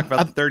time to talk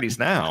about the 30s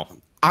now.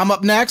 I'm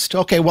up next?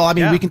 Okay, well, I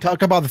mean, we can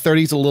talk about the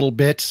 30s a little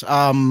bit.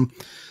 I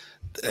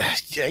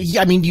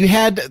mean, you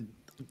had,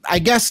 I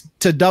guess,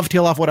 to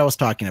dovetail off what I was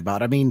talking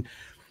about, I mean,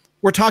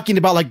 we're talking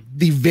about like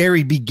the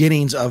very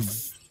beginnings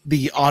of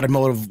the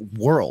automotive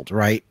world,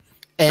 right?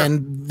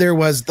 And there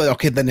was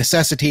the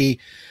necessity.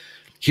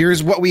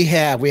 Here's what we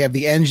have. We have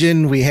the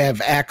engine, we have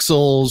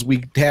axles,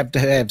 we have to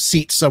have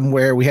seats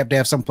somewhere, we have to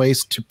have some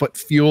place to put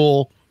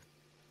fuel.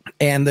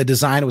 And the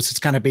design was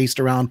just kind of based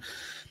around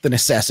the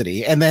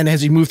necessity. And then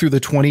as you move through the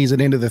 20s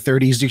and into the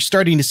 30s, you're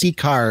starting to see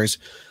cars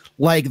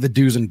like the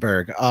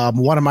Duesenberg,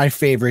 one of my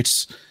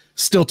favorites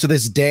still to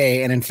this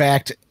day. And in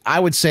fact, I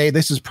would say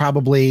this is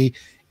probably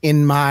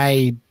in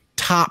my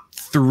top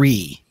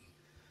 3.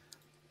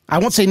 I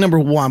won't say number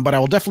 1, but I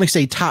will definitely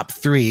say top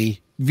 3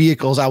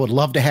 vehicles I would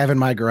love to have in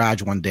my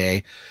garage one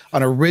day.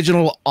 An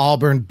original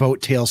Auburn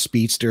boat tail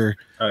speedster.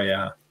 Oh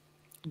yeah.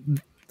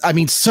 I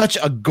mean, such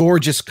a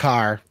gorgeous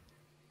car.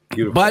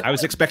 Beautiful. But I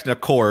was expecting a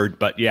Cord,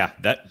 but yeah,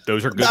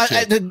 those are good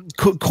too.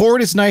 The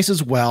Cord is nice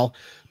as well.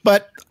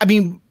 But I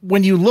mean,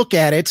 when you look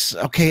at it,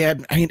 okay,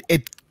 I mean,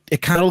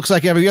 it kind of looks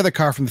like every other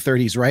car from the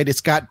 30s, right?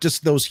 It's got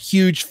just those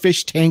huge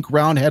fish tank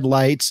round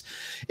headlights.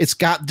 It's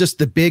got just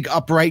the big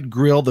upright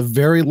grille, the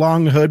very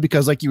long hood,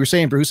 because like you were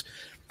saying, Bruce,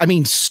 I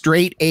mean,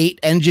 straight 8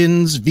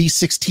 engines,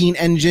 V16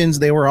 engines,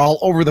 they were all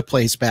over the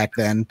place back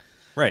then.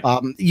 Right.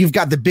 You've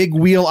got the big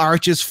wheel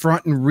arches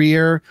front and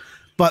rear,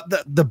 but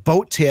the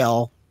boat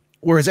tail,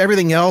 whereas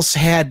everything else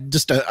had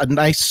just a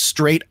nice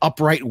straight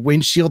upright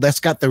windshield, that's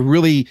got the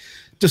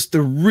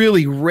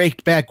really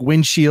raked back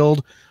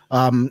windshield.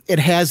 It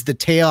has the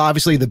tail,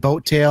 obviously the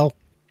boat tail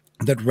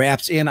that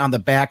wraps in on the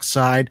back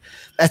side.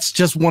 That's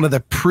just one of the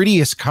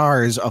prettiest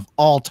cars of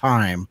all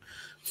time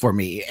for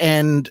me.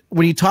 And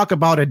when you talk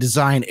about a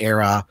design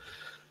era,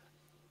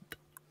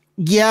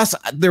 yes,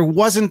 there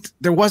wasn't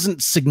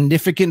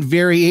significant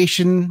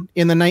variation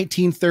in the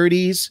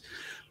 1930s.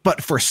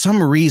 But for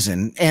some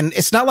reason, and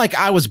it's not like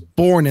I was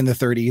born in the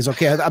 30s.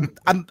 Okay,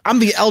 I'm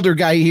the elder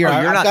guy here.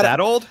 Oh, you're not that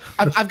old.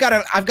 I've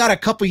got a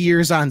couple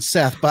years on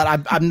Seth,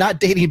 but I'm not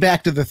dating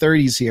back to the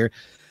 30s here.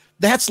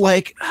 That's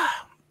like,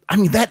 I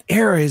mean, that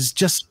era is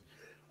just,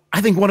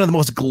 I think, one of the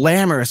most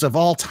glamorous of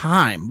all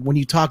time. When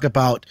you talk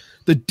about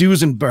the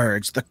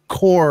Duesenbergs, the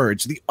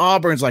Cords, the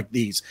Auburns, like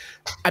these.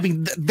 I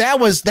mean, that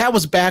was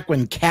back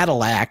when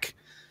Cadillac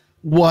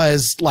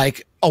was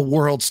like a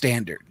world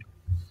standard.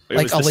 It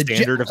like was the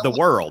standard of the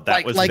world.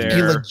 That was like a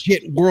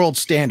legit world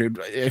standard.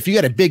 If you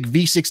had a big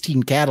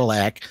V16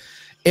 Cadillac,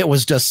 it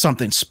was just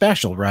something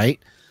special, right?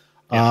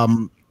 Yeah.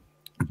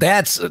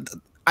 That's,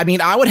 I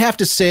mean, I would have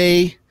to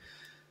say,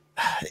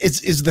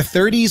 is the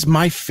 30s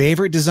my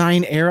favorite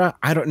design era?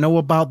 I don't know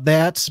about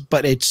that,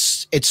 but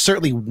it's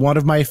certainly one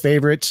of my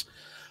favorites.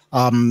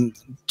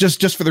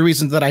 Just for the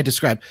reasons that I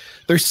described.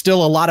 There's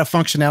still a lot of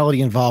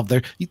functionality involved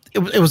there.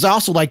 It was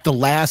also like the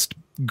last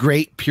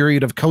great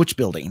period of coach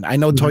building. I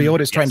know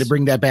Toyota's trying to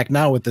bring that back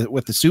now with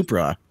the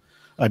Supra.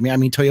 I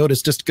mean,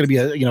 Toyota's just going to be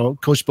a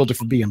coach builder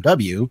for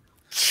BMW.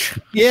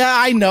 Yeah,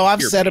 I know.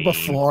 I've said it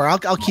before.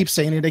 I'll keep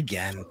saying it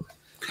again.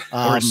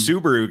 Or is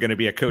Subaru going to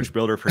be a coach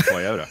builder for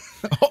Toyota?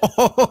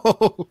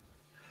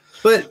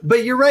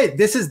 But you're right.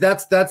 That's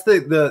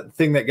the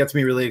thing that gets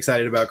me really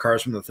excited about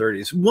cars from the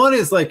 30s. One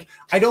is like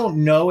I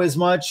don't know as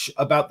much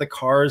about the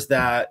cars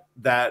that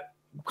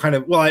kind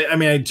of I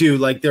mean I do,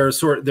 like there's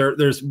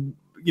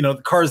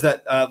cars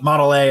that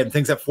Model A and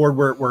things that Ford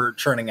were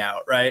churning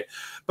out, right?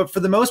 But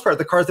for the most part,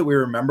 the cars that we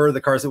remember, the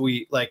cars that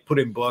we like put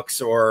in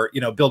books or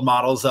build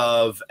models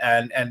of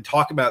and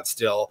talk about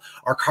still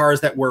are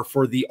cars that were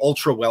for the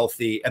ultra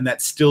wealthy and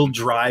that still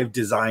drive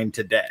design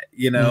today.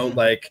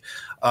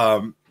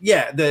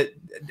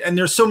 And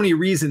there's so many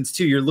reasons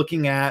too. You're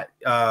looking at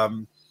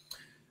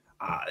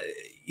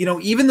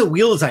even the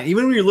wheel design,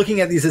 even when you're looking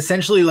at these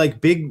essentially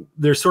like big,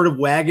 they're sort of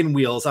wagon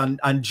wheels on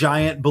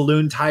giant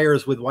balloon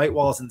tires with white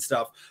walls and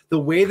stuff. The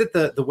way that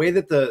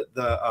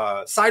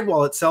the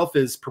sidewall itself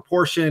is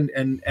proportioned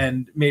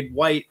and made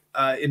white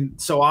in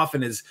so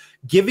often is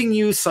giving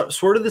you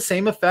sort of the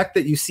same effect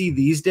that you see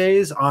these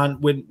days on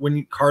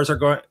when cars are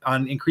going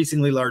on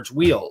increasingly large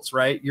wheels,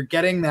 right? You're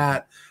getting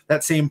that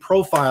same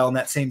profile and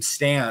that same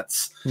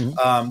stance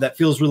that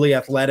feels really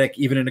athletic,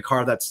 even in a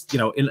car that's,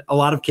 in a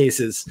lot of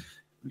cases,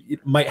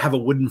 it might have a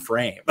wooden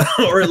frame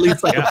or at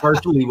least like a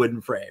partially wooden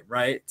frame,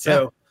 right?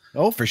 So,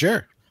 for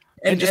sure.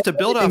 And just to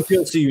build off,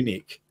 feels so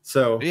unique.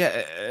 So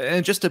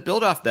and just to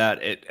build off that,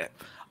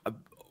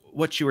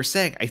 what you were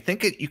saying, I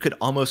think you could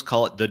almost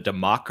call it the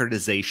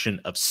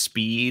democratization of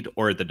speed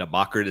or the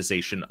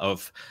democratization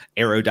of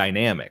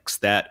aerodynamics.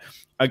 That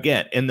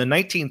again, in the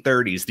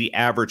 1930s, the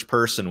average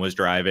person was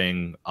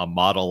driving a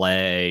Model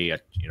A,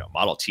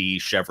 Model T,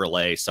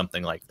 Chevrolet,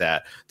 something like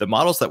that. The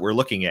models that we're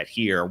looking at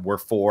here were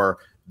for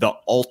the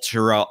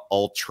ultra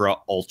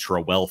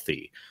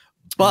wealthy.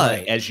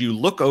 But as you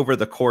look over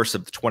the course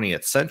of the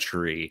 20th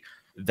century,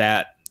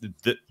 that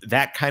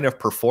kind of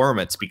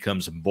performance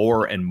becomes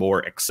more and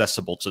more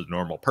accessible to the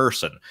normal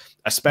person.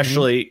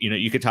 Especially,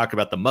 you could talk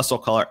about the muscle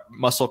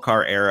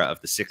car era of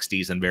the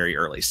 60s and very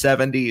early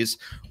 70s,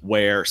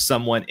 where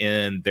someone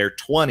in their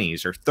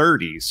 20s or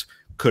 30s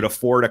could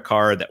afford a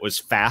car that was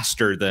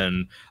faster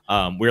than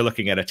we're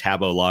looking at a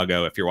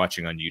talbot-lago if you're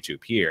watching on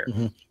YouTube here,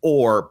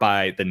 or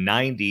by the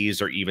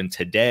 90s or even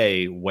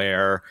today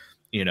where,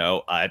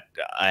 a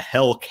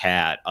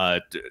Hellcat,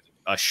 a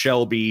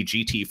Shelby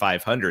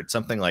GT500,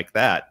 something like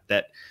that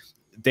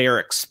they're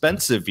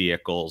expensive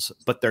vehicles,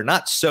 but they're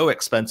not so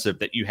expensive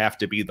that you have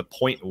to be the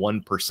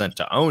 0.1%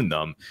 to own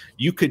them.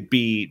 You could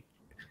be,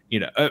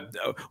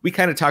 we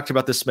kind of talked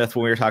about this, Smith,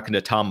 when we were talking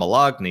to Tom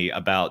Malogny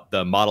about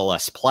the Model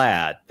S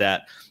Plaid,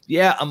 that,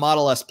 a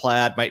Model S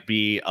Plaid might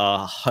be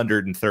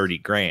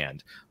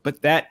 $130,000,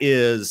 but that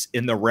is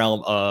in the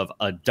realm of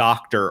a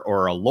doctor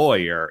or a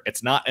lawyer.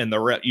 It's not in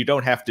the you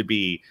don't have to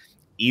be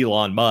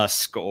Elon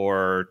Musk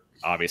or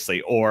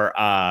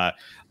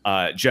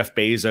Jeff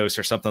Bezos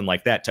or something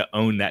like that to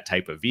own that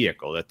type of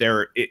vehicle. That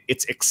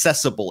it's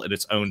accessible in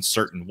its own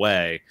certain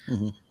way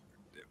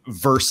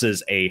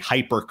versus a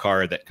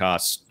hypercar that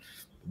costs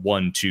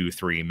 $1, $2,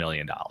 $3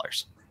 million.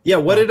 Yeah,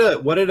 what did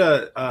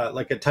a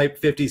like a Type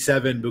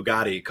 57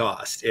 Bugatti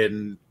cost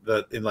in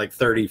like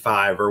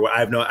 35 or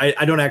I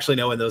don't actually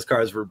know when those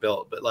cars were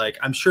built, but like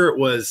I'm sure it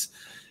was,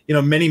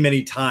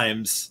 many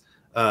times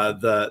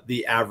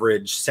the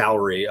average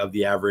salary of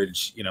the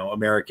average,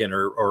 American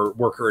or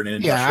worker in an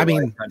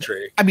industrialized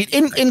country. I mean,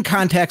 in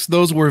context,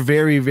 those were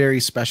very, very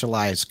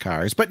specialized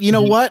cars. But you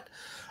know what?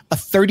 A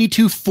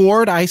 32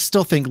 Ford, I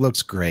still think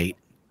looks great.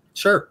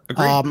 Sure.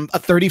 A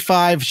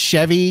 35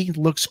 Chevy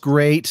looks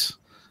great.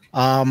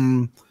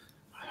 I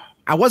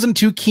wasn't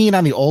too keen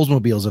on the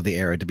Oldsmobiles of the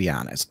era, to be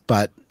honest.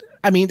 But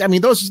I mean,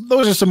 those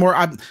are some more.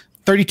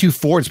 32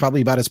 Ford is probably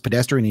about as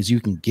pedestrian as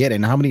you can get,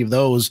 and how many of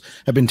those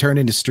have been turned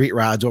into street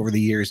rods over the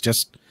years,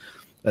 just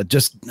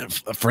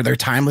for their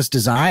timeless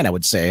design? I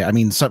would say. I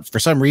mean, for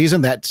some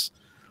reason that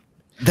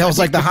was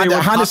like the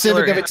Honda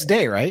Civic of its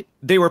day, right?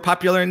 They were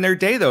popular in their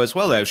day, though, as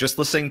well. I was just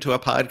listening to a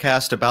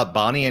podcast about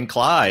Bonnie and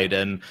Clyde,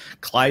 and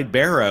Clyde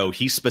Barrow.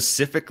 He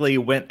specifically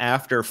went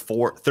after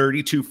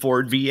 32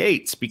 Ford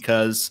V8s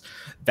because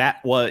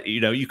that was,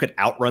 you could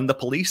outrun the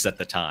police at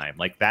the time.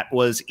 Like that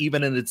was,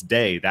 even in its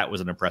day, that was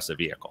an impressive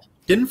vehicle.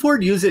 Didn't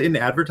Ford use it in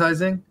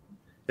advertising?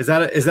 Is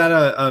that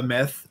a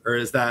myth, or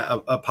is that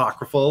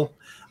apocryphal?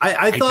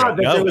 I thought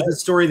that there was a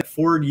story that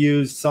Ford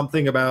used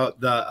something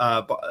about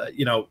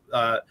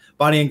the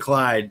Bonnie and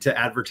Clyde to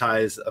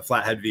advertise a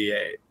flathead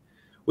V8,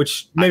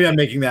 which maybe I'm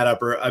making that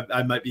up, or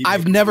I might be.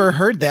 I've never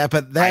heard that,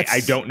 but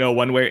I don't know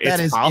one way.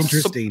 It's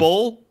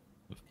possible.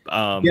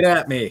 Get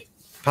at me,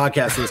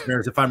 podcast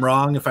listeners, if I'm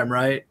wrong, if I'm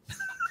right.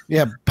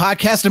 Yeah,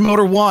 podcast and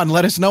Motor One.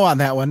 Let us know on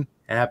that one.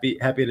 Happy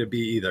to be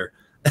either.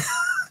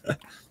 Okay,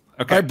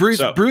 all right,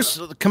 Bruce,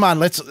 come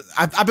on.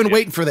 I've been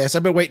waiting for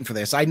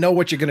this. I know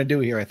what you're going to do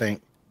here, I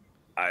think.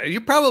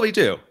 You probably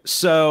do.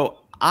 So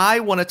I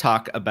want to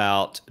talk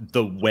about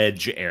the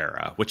wedge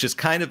era, which is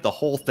kind of the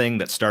whole thing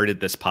that started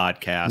this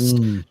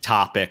podcast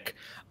topic.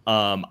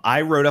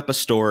 I wrote up a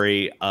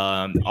story.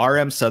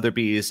 RM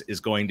Sotheby's is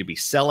going to be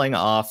selling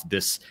off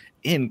this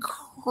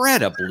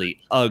incredibly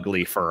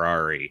ugly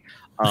Ferrari.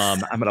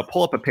 I'm going to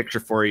pull up a picture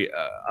for you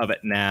of it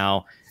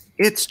now.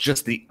 It's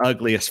just the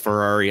ugliest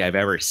Ferrari I've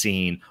ever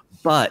seen,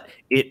 but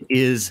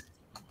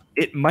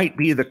it might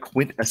be the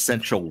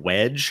quintessential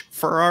wedge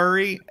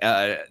Ferrari.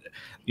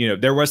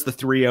 There was the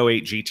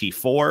 308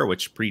 GT4,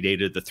 which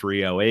predated the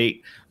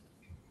 308,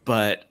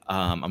 but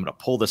I'm going to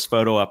pull this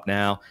photo up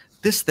now.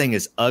 This thing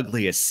is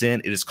ugly as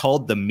sin. It is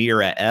called the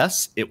Mira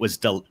S. It was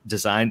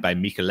designed by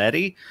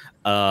Micheletti.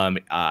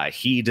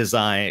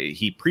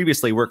 He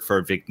previously worked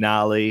for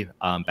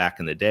Vignali back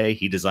in the day.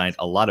 He designed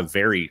a lot of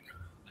very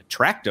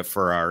attractive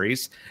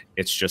Ferraris.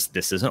 It's just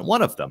this isn't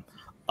one of them.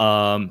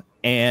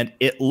 And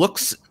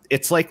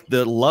it's like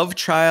the love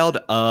child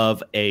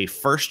of a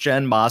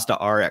first-gen Mazda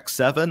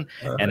RX-7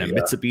 and a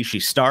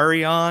Mitsubishi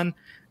Starion.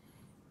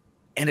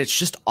 And it's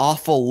just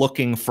awful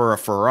looking for a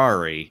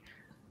Ferrari.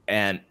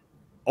 And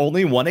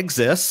only one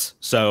exists,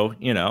 so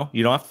you don't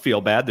have to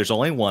feel bad. There's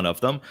only one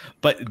of them,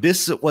 but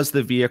this was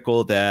the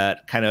vehicle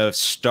that kind of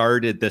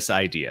started this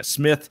idea.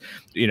 Smith,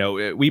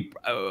 we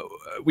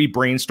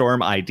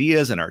brainstorm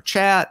ideas in our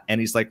chat,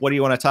 and he's like, "What do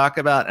you want to talk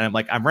about?" And I'm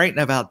like, "I'm writing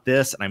about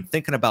this, and I'm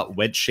thinking about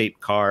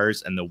wedge-shaped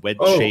cars and the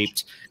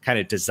wedge-shaped kind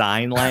of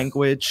design lange."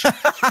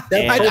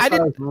 I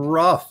didn't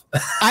rough.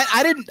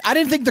 I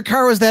didn't think the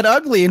car was that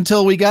ugly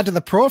until we got to the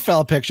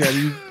profile picture.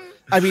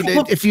 I mean,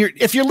 if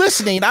you're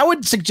listening, I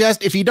would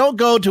suggest, if you don't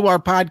go to our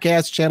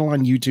podcast channel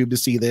on YouTube to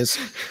see this,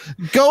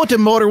 go to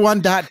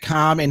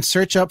motor1.com and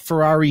search up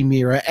Ferrari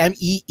Mira,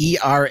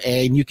 MEERA,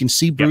 and you can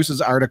see Bruce's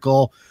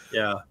article.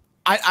 Yeah.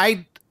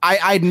 I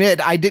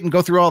admit I didn't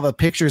go through all the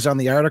pictures on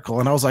the article,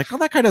 and I was like, oh,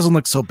 that guy doesn't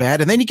look so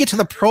bad. And then you get to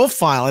the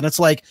profile, and it's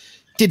like,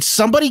 did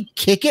somebody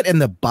kick it in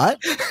the butt?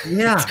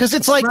 Yeah, because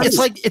it's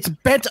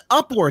bent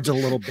upwards a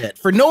little bit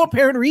for no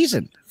apparent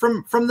reason.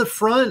 From the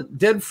front,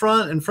 dead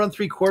front and front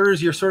three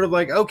quarters, you're sort of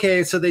like,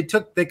 okay, so they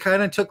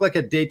kind of took like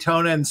a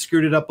Daytona and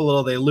screwed it up a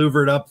little. They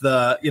louvered up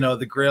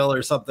the grill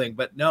or something.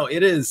 But no,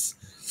 it is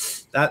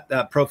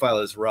that profile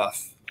is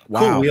rough. Wow.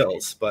 Cool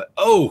wheels, but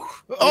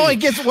it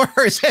gets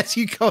worse as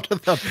you go to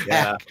the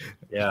back.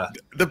 Yeah.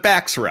 The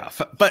back's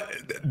rough, but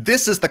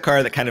this is the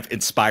car that kind of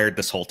inspired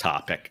this whole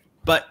topic.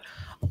 But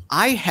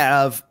I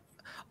have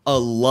a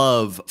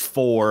love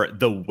for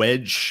the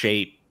wedge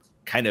shape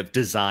kind of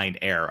design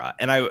era.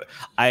 And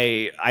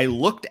I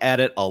looked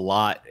at it a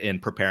lot in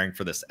preparing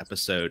for this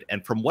episode.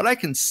 And from what I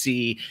can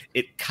see,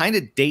 it kind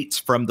of dates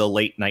from the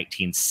late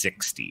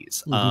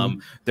 1960s.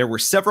 Mm-hmm. There were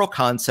several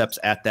concepts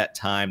at that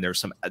time. There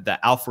was the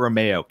Alfa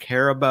Romeo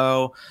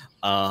Carabo.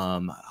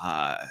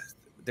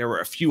 There were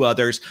a few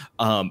others.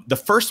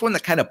 The first one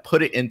that kind of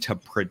put it into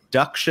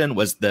production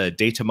was the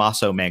De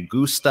Tomaso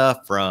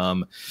Mangusta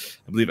from,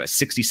 I believe,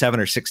 67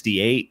 or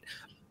 68.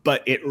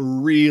 But it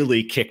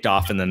really kicked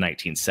off in the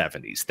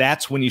 1970s.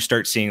 That's when you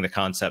start seeing the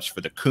concepts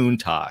for the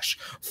Countach,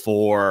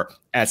 for,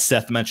 as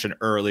Seth mentioned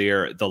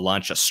earlier, the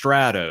Lancia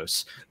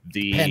Stratos,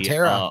 the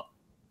Pantera.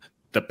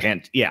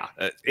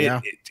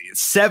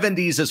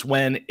 70s is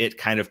when it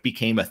kind of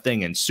became a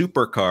thing in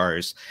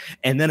supercars.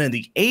 And then in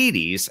the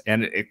 80s,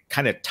 and it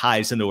kind of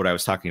ties into what I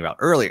was talking about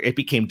earlier, it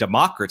became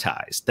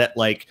democratized that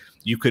like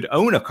you could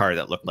own a car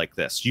that looked like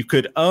this. You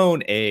could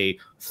own a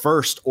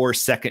first or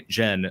second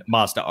gen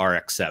Mazda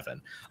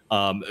RX-7.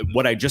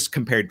 What I just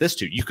compared this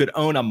to, you could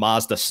own a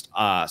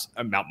Mitsubishi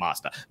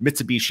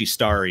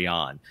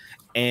Starion.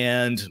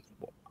 And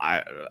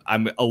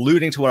I'm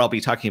alluding to what I'll be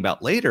talking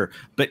about later,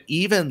 but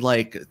even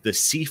like the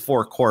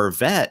C4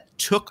 Corvette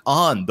took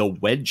on the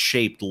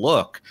wedge-shaped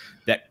look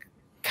that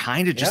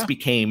kind of just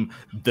became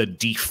the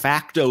de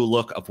facto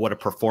look of what a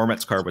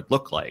performance car would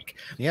look like.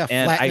 Yeah,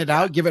 flatten it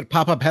out, give it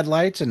pop-up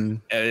headlights, and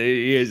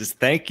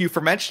thank you for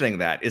mentioning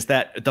that. Is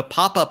that the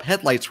pop-up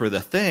headlights were the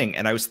thing,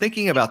 and I was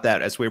thinking about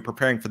that as we were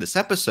preparing for this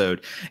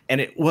episode,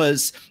 and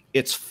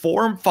its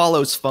form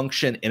follows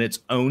function in its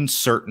own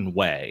certain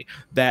way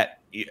that.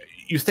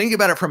 You think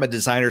about it from a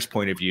designer's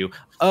point of view.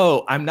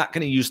 Oh, I'm not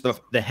going to use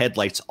the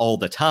headlights all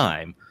the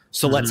time.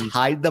 So let's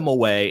hide them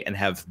away and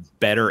have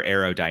better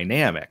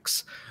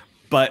aerodynamics.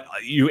 But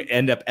you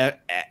end up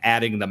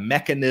adding the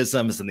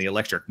mechanisms and the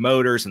electric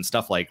motors and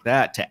stuff like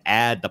that to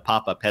add the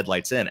pop-up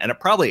headlights in. And it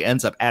probably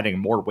ends up adding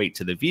more weight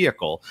to the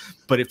vehicle.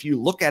 But if you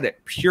look at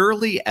it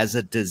purely as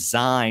a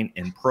design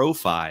and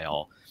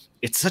profile,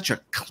 it's such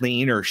a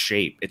cleaner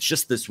shape. It's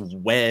just this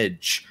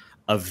wedge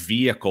of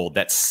vehicle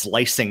that's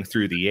slicing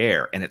through the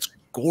air, and it's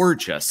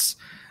gorgeous,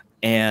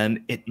 and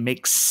it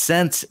makes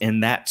sense in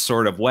that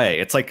sort of way.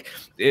 It's like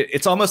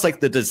it's almost like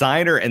the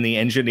designer and the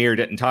engineer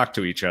didn't talk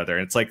to each other.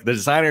 And it's like the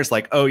designer's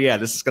like, oh yeah,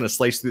 this is going to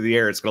slice through the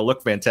air, it's going to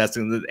look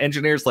fantastic, and the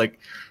engineer's like,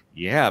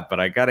 yeah, but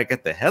I got to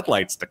get the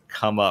headlights to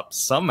come up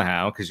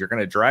somehow because you're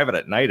going to drive it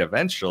at night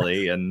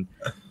eventually, and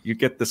you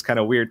get this kind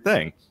of weird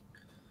thing.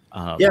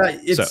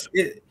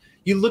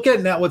 You look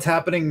at now what's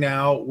happening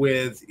now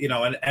with,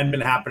 and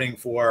been happening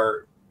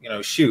for,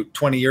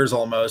 20 years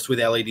almost with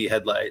LED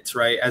headlights,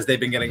 right? As they've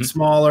been getting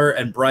smaller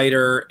and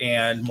brighter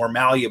and more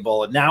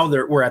malleable. And now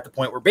we're at the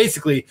point where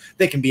basically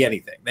they can be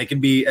anything. They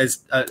can be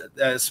as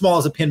small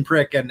as a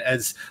pinprick and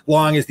as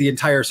long as the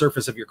entire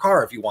surface of your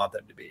car if you want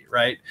them to be,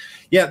 right?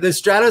 Yeah, the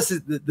Stratus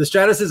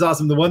is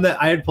awesome. The one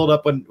that I had pulled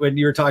up when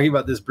you were talking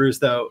about this, Bruce,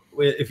 though,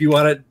 if you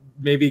want to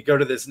maybe go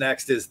to this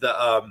next, is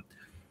the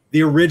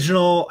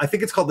original, I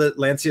think it's called the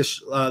Lancia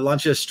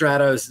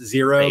Stratos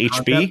Zero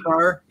HB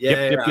car.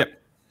 Yep.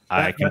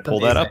 I can pull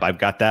that up. I've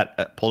got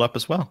that pulled up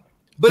as well.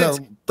 But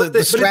the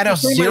Stratos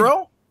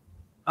Zero?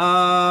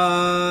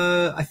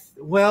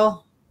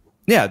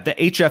 Yeah, the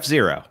HF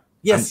Zero.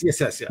 Yes.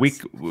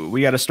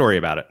 We got a story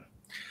about it.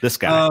 This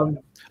guy.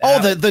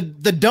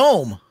 The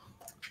dome.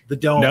 The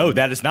dome. No,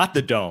 that is not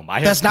the dome.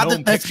 That's not the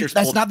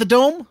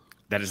dome?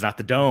 That is not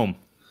the dome.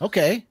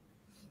 Okay.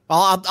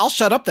 I'll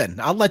shut up then.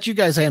 I'll let you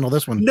guys handle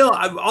this one. No,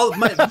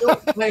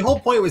 my whole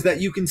point was that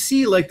you can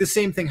see like the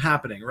same thing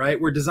happening, right?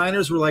 Where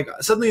designers were like,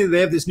 suddenly they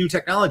have this new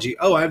technology.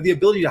 Oh, I have the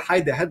ability to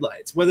hide the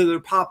headlights, whether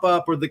they're pop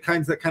up or the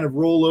kinds that kind of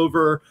roll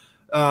over.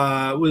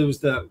 It was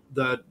the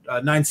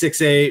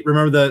 968.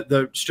 Remember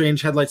the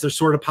strange headlights? They're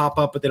sort of pop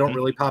up, but they don't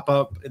really pop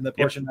up in the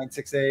Porsche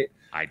 968.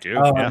 I do.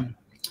 Yeah.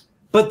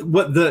 But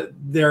what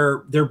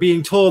they're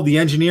being told, the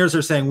engineers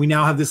are saying, we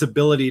now have this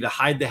ability to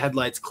hide the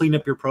headlights, clean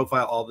up your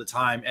profile all the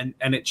time,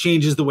 and it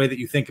changes the way that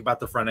you think about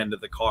the front end of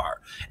the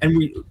car.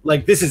 And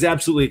this is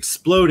absolutely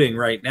exploding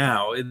right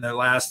now. In the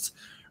last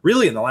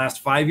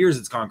 5 years,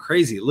 it's gone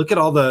crazy. Look at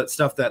all the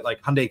stuff that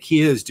like Hyundai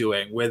Kia is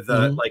doing with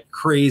like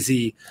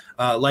crazy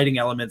lighting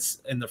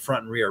elements in the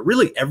front and rear.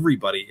 Really,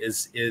 everybody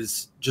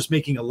is just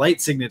making a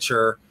light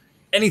signature.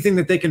 Anything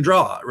that they can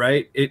draw,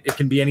 right? It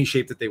can be any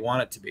shape that they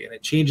want it to be, and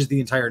it changes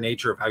the entire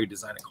nature of how you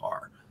design a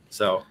car.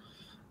 So,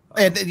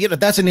 and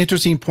that's an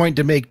interesting point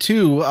to make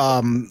too.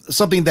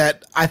 Something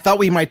that I thought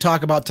we might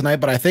talk about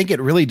tonight, but I think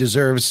it really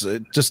deserves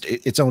just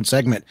its own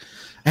segment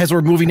as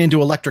we're moving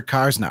into electric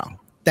cars now.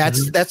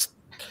 That's.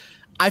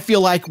 I feel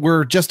like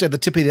we're just at the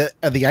tip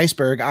of the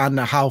iceberg on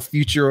how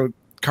future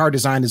car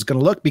design is going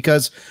to look,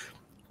 because,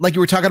 like you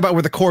were talking about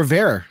with the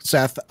Corvair,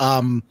 Seth,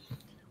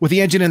 with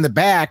the engine in the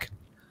back.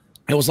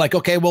 It was like,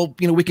 okay, well,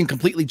 we can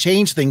completely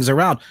change things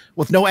around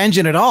with no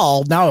engine at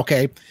all. Now,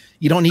 okay,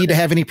 you don't need to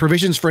have any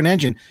provisions for an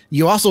engine.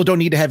 You also don't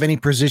need to have any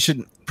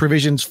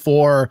provisions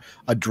for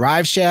a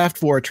drive shaft,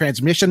 for a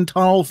transmission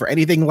tunnel, for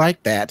anything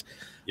like that.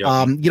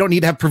 Yep. You don't need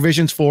to have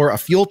provisions for a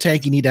fuel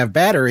tank. You need to have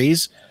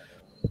batteries.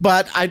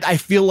 But I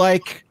feel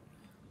like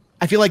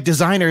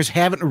designers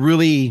haven't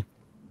really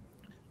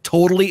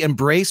totally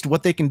embraced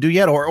what they can do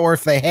yet, or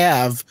if they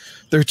have,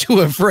 they're too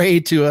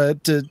afraid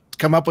to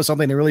come up with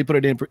something to really put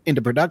it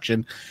into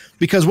production.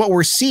 Because what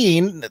we're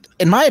seeing,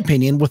 in my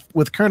opinion,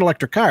 with current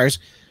electric cars,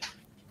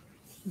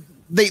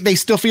 they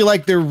still feel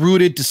like they're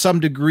rooted to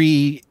some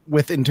degree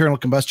with internal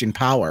combustion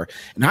power.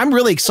 And I'm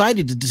really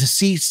excited to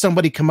see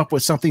somebody come up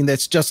with something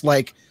that's just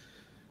like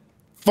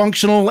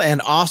functional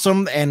and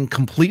awesome and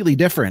completely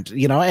different,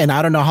 and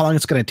I don't know how long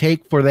it's going to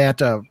take for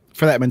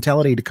that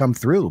mentality to come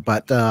through,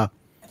 but I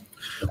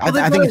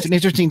think it's an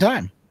interesting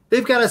time.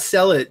 They've got to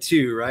sell it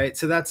too, right?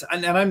 So that's,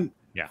 and I'm,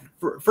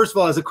 first of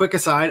all, as a quick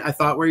aside, I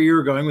thought where you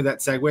were going with that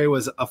segue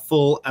was a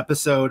full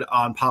episode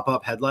on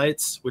pop-up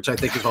headlights, which I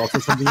think is also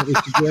something that we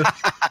should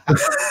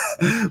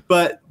do.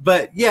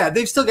 but yeah,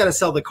 they've still got to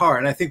sell the car.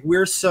 And I think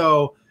we're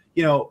so,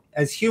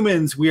 as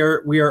humans, we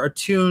are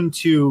attuned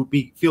to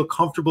feel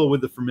comfortable with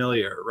the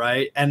familiar,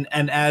 right? And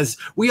as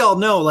we all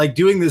know, like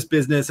doing this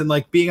business and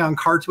like being on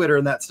car Twitter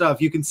and that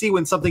stuff, you can see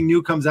when something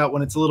new comes out,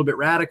 when it's a little bit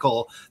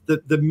radical,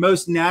 the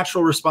most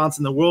natural response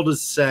in the world is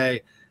to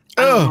say,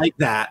 I don't like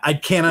that. I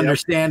can't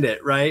understand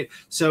it, right?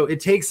 So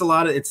it takes a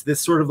lot of, it's this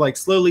sort of like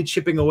slowly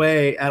chipping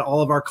away at all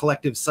of our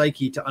collective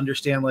psyche to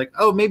understand like,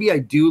 oh, maybe I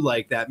do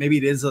like that. Maybe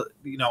it is,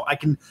 I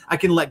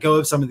can let go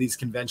of some of these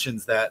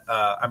conventions that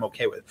I'm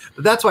okay with.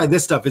 But that's why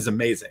this stuff is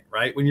amazing,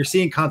 right? When you're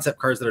seeing concept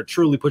cars that are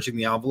truly pushing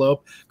the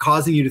envelope,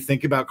 causing you to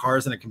think about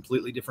cars in a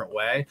completely different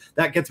way,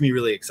 that gets me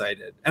really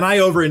excited. And I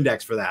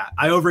over-index for that.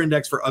 I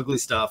over-index for ugly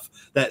stuff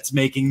that's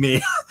making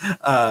me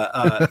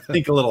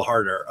think a little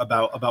harder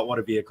about what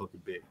a vehicle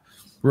could be.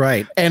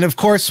 Right. And of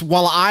course,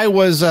 while I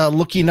was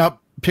looking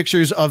up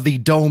pictures of the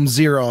Dome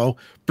Zero,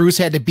 Bruce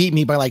had to beat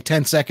me by like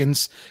 10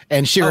 seconds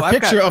and share a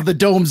picture of the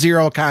Dome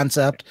Zero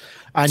concept.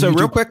 So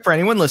real quick, for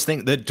anyone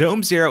listening, the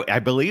Dome Zero, I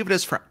believe it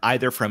is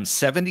either from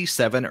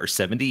 77 or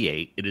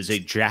 78. It is a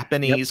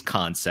Japanese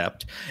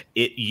concept.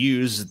 It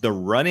used the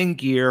running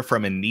gear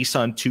from a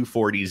Nissan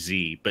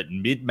 240Z, but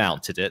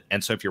mid-mounted it.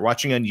 And so if you're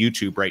watching on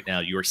YouTube right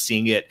now, you are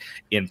seeing it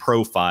in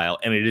profile,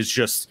 and it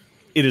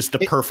is the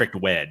perfect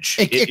wedge.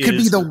 It could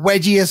be the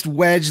wedgiest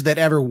wedge that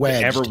ever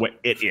wedged.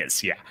 It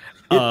is, yeah.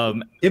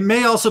 It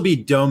may also be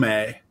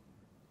Dome.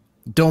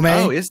 Dome?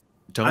 Oh,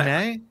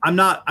 Dome? I'm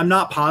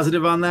not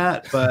positive on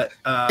that, but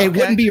it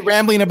wouldn't be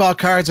rambling about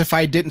cars if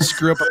I didn't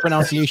screw up a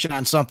pronunciation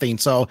on something.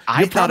 So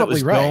I thought it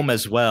was right. Dome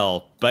as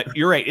well, but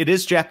you're right. It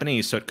is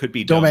Japanese, so it could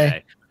be Dome.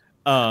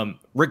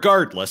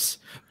 Regardless,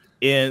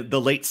 in the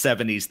late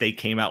 70s, they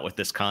came out with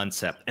this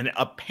concept, and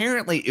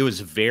apparently it was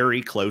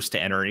very close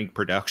to entering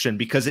production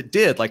because it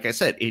did, like I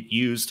said, it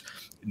used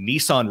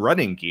Nissan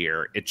running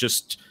gear.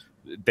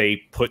 They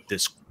put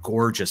this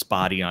gorgeous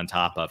body on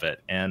top of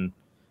it, and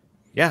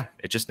yeah,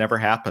 it just never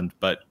happened,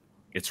 but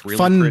it's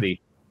really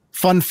pretty.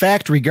 Fun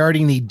fact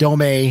regarding the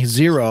Dome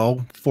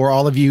Zero for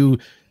all of you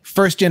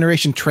first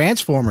generation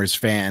Transformers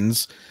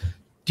fans.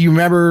 Do you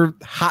remember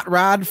Hot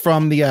Rod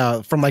from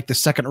the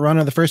second run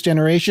of the first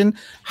generation?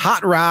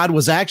 Hot Rod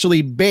was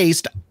actually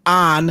based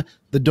on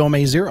the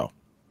Dome Zero.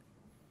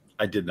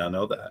 I did not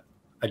know that.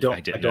 I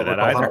don't know that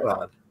either. Hot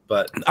Rod,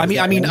 but I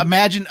mean,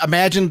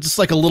 imagine just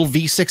like a little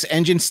V6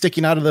 engine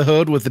sticking out of the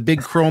hood with the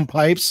big chrome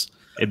pipes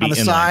on the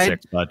side.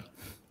 Bud.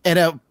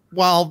 And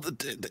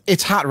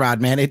it's Hot Rod,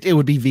 man. It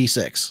would be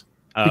V6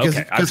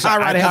 because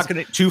Hot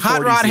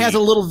Rod has a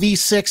little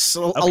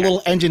V6, a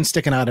little engine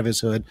sticking out of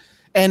his hood,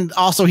 and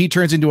also he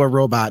turns into a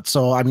robot.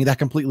 So I mean that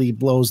completely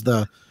blows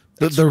the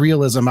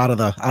realism out of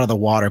the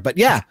water. But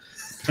yeah,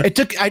 it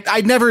took.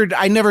 I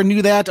never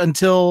knew that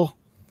until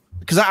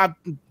because I'm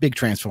a big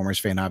Transformers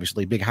fan,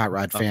 obviously, big Hot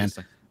Rod fan.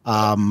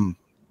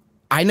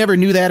 I never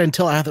knew that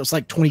until it was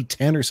like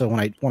 2010 or so when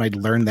I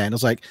learned that. And it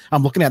was like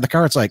I'm looking at the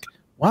car, it's like,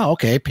 wow,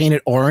 okay, paint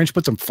it orange,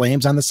 put some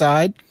flames on the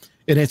side,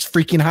 and it's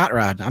freaking Hot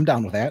Rod. I'm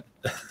down with that.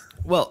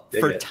 Well,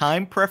 for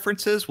time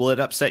preferences, will it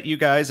upset you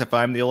guys if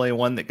I'm the only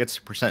one that gets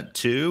to present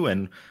 2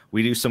 and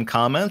we do some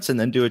comments and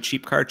then do a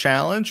cheap car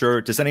challenge? Or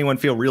does anyone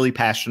feel really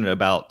passionate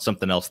about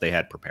something else they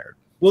had prepared?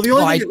 Well, the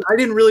only thing is I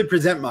didn't really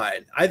present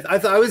mine. I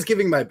thought I was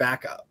giving my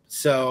backup.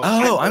 So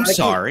I'm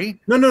sorry.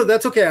 No,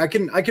 that's okay. I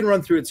can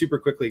run through it super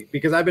quickly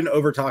because I've been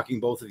over talking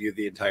both of you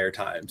the entire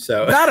time.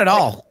 So not at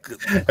all.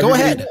 Go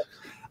ahead.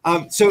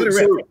 So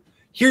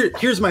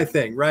here's my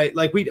thing, right?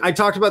 Like I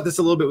talked about this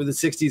a little bit with the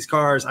 60s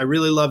cars. I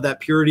really love that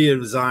purity of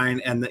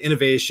design and the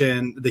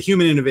innovation, the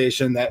human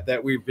innovation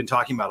that we've been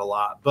talking about a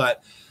lot.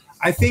 But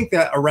I think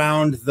that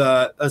around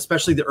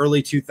especially the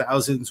early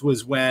 2000s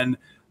was when,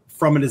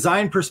 from a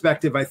design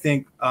perspective, I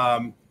think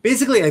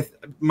basically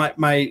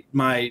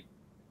my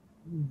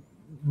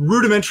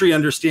rudimentary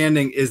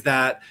understanding is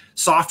that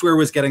software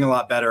was getting a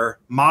lot better,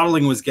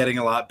 modeling was getting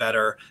a lot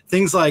better,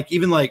 things like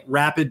even like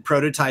rapid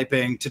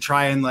prototyping to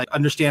try and like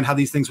understand how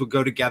these things would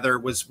go together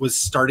was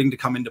starting to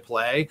come into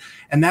play.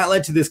 And that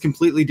led to this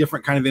completely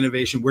different kind of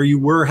innovation where you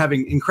were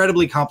having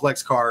incredibly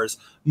complex cars,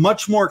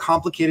 much more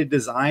complicated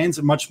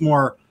designs, much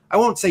more, I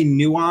won't say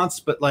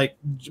nuanced, but like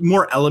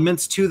more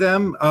elements to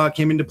them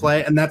came into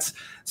play. And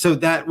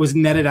that was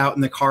netted out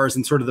in the cars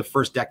in sort of the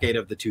first decade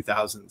of the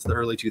 2000s, the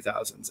early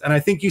 2000s. And I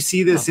think you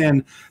see this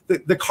in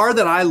the car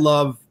that I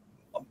love,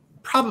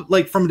 probably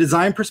like from a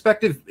design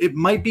perspective, it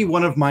might be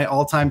one of my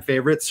all-time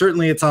favorites.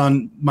 Certainly it's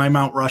on my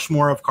Mount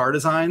Rushmore of car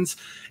designs,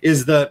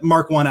 is the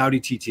Mark I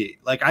Audi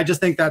TT. Like, I just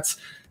think that's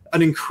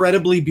an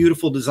incredibly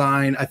beautiful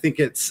design. I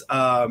think it's,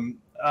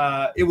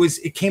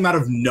 it came out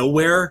of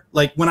nowhere.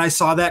 Like when I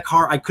saw that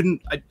car, I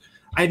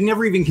had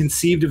never even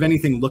conceived of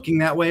anything looking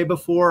that way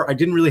before. I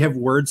didn't really have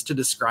words to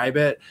describe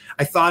it.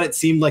 I thought it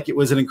seemed like it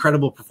was an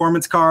incredible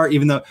performance car,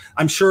 even though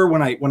I'm sure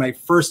when I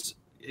first,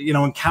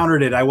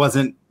 encountered it, I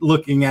wasn't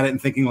looking at it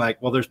and thinking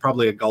like, well, there's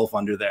probably a Gulf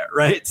under there.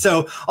 Right.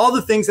 So all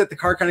the things that the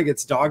car kind of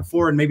gets dogged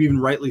for, and maybe even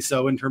rightly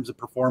so in terms of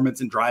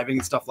performance and driving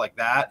and stuff like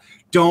that,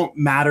 don't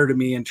matter to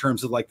me in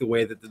terms of like the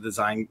way that the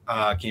design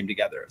came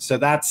together. So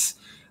that's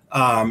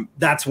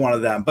one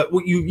of them. But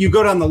you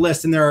go down the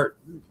list, and there are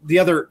the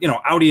other,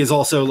 Audi is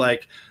also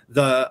like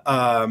the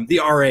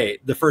R8,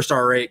 the first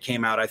R8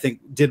 came out, I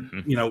think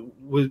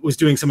was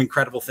doing some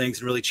incredible things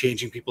and really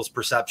changing people's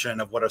perception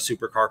of what a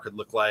supercar could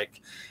look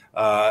like.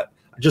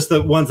 Just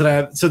the ones that I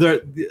have. So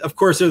there, of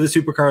course, there are the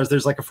supercars.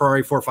 There's like a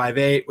Ferrari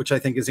 458, which I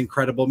think is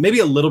incredible. Maybe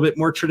a little bit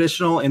more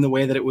traditional in the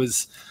way that it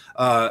was,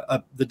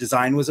 the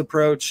design was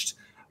approached.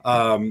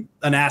 An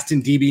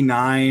Aston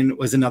DB9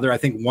 was another, I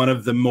think one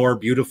of the more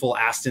beautiful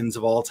Astons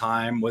of all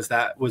time was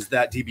that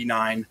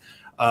DB9.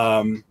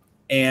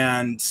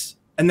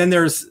 And then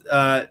there's,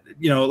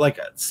 like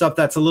stuff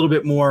that's a little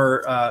bit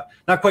more,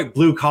 not quite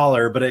blue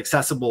collar, but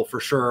accessible for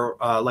sure.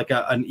 Like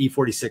an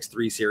E46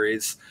 3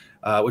 Series,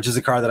 which is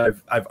a car that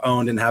I've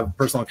owned and have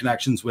personal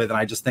connections with. And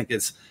I just think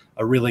it's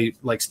a really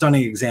like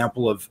stunning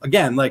example of,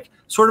 again, like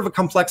sort of a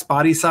complex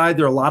body side.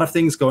 There are a lot of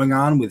things going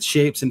on with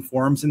shapes and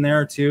forms in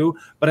there too.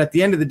 But at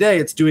the end of the day,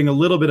 it's doing a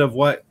little bit of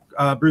what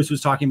Bruce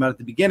was talking about at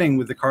the beginning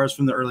with the cars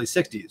from the early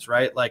 60s,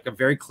 right? Like a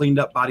very cleaned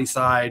up body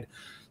side,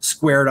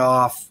 squared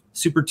off,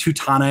 super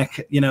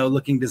Teutonic,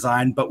 looking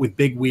design, but with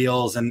big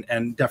wheels and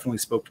definitely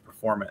spoke to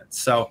performance.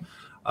 So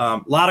a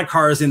lot of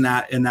cars in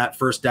that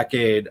first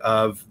decade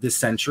of this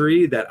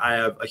century that I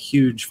have a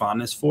huge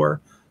fondness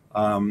for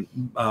from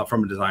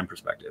a design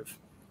perspective.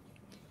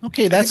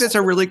 Okay, I think that's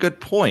a really good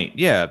point.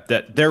 Yeah,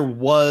 that there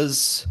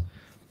was,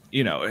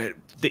 the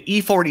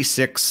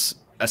E46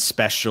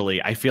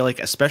 especially. I feel like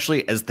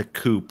especially as the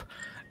coupe.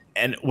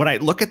 And when I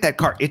look at that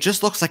car, it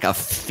just looks like a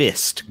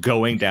fist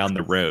going down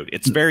the road.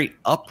 It's very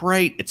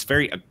upright. It's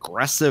very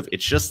aggressive.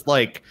 It's just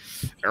like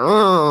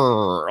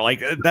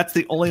that's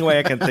the only way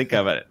I can think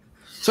of it.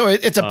 So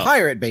it's a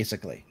pirate,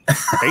 basically.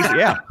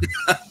 Yeah.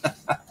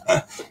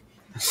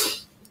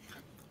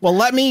 Well,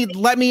 let me.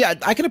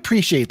 I can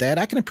appreciate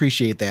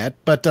that.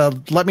 But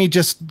let me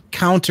just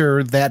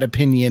counter that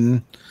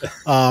opinion,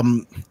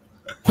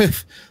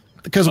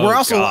 because we're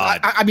also.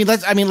 I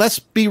mean, let's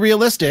be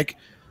realistic.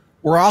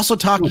 We're also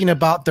talking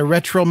about the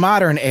retro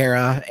modern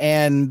era,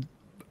 and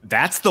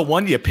that's the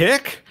one you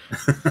pick.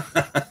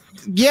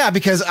 Yeah,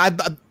 because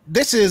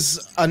this is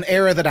an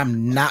era that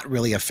I'm not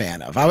really a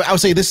fan of. I would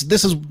say this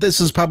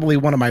is probably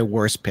one of my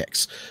worst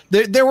picks.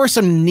 There were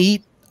some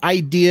neat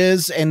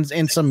ideas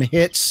and some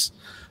hits.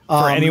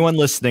 For anyone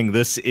listening,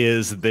 this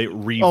is the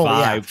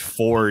revived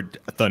Ford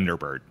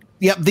Thunderbird.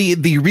 Yep, the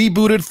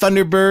rebooted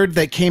Thunderbird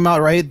that came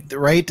out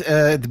right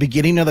at the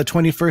beginning of the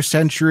 21st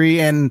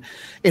century, and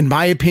in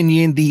my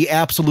opinion, the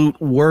absolute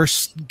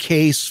worst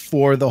case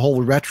for the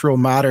whole retro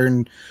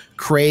modern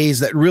craze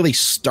that really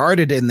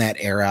started in that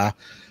era.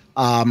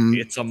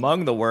 It's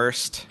among the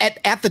worst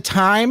at the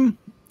time,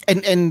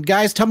 and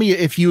guys, tell me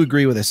if you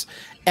agree with this.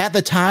 At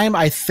the time,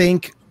 I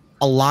think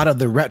a lot of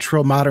the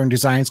retro modern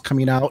designs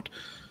coming out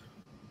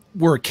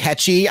were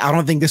catchy. I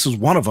don't think this was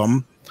one of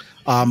them.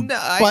 I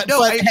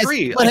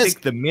agree. I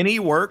think the Mini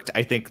worked.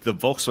 I think the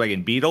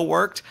Volkswagen Beetle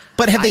worked.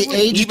 But have they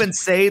aged? Even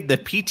say the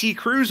PT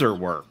Cruiser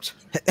worked.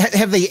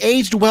 Have they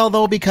aged well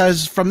though?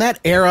 Because from that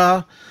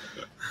era,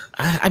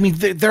 I mean,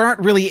 there aren't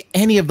really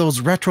any of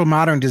those retro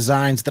modern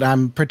designs that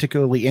I'm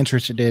particularly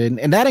interested in,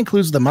 and that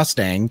includes the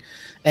Mustang.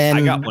 And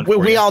I got one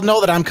we all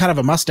know that I'm kind of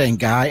a Mustang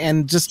guy,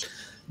 and just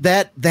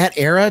that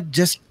era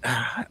just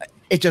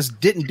it just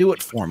didn't do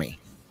it for me.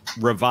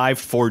 Revived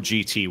Ford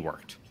GT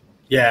worked.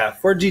 Yeah,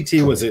 Ford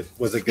GT was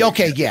a good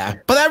okay, yeah,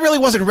 but that really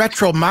wasn't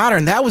retro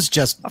modern. That was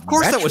just of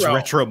course retro. That was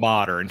retro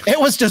modern. It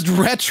was just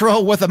retro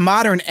with a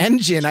modern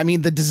engine. I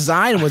mean, the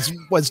design was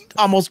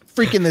almost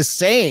freaking the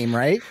same,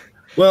 right?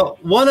 Well,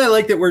 one, I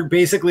like that we're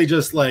basically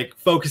just like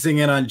focusing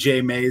in on Jay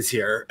Mays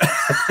here.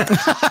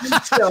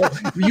 So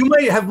you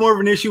might have more of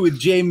an issue with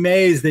Jay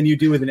Mays than you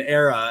do with an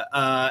era.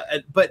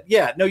 But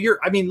yeah, no,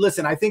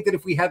 listen, I think that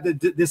if we had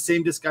this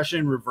same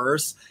discussion in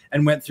reverse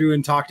and went through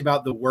and talked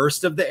about the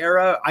worst of the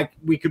era,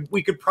 we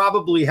could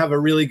probably have a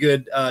really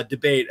good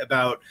debate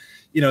about,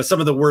 some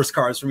of the worst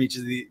cars from each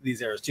of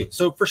these eras too.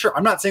 So for sure,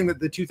 I'm not saying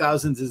that the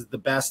 2000s is the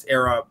best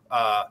era.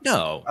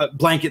 No,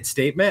 blanket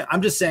statement.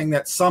 I'm just saying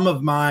that some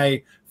of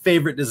my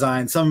favorite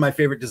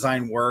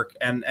design work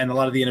and a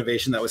lot of the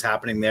innovation that was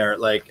happening there,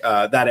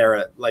 that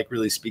era,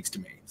 really speaks to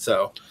me.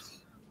 So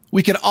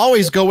we could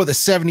always go with a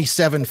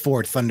 77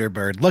 Ford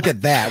Thunderbird. Look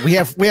at that. We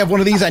have one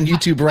of these on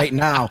YouTube right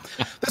now.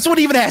 This one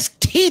even has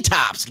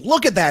T-tops.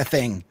 Look at that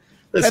thing.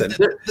 Listen,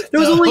 there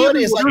was only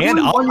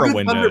one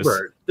good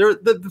Thunderbird.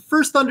 The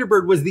first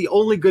Thunderbird was the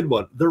only good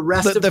one. The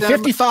rest of them, the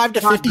 55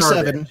 to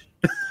 57. Garbage.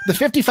 The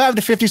 55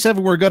 to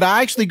 57 were good.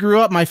 I actually grew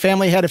up. My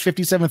family had a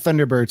 57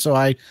 Thunderbird, so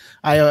I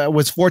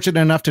was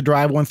fortunate enough to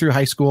drive one through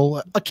high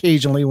school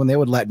occasionally when they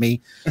would let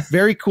me.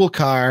 Very cool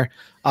car.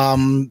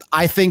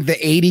 I think the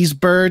 80s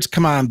birds,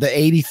 come on, the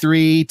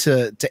 83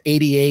 to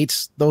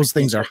 88, those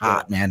things are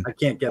hot, man. I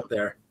can't get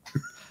there.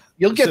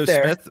 You'll get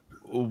there. Smith,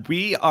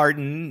 we are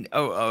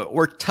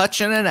we're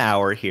touching an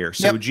hour here,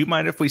 so would you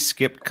mind if we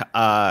skipped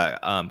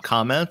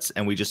comments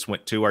and we just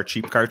went to our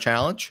cheap car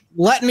challenge?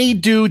 Let me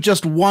do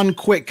just one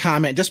quick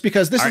comment, just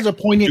because this is a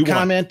poignant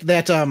comment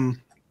that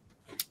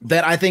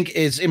I think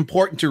is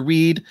important to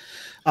read,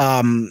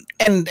 and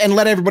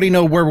let everybody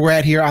know where we're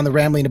at here on the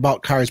Rambling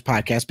About Cars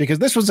podcast, because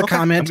this was a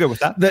comment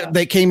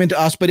that came into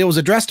us, but it was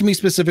addressed to me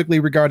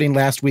specifically regarding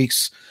last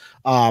week's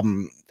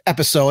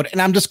episode,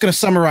 and I'm just going to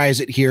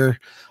summarize it here.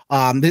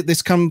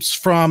 This comes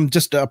from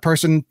just a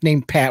person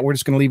named Pat. We're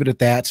just going to leave it at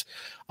that.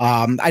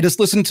 I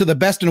just listened to the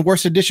best and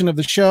worst edition of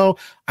the show.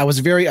 I was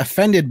very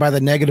offended by the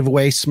negative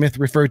way Smith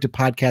referred to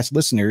podcast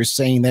listeners,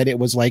 saying that it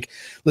was like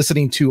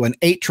listening to an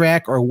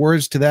 8-track or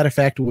words to that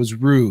effect was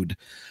rude.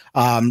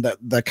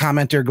 The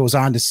commenter goes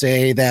on to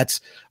say that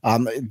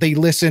they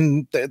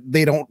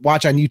don't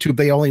watch on YouTube.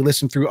 They only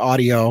listen through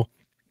audio.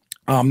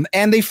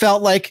 And they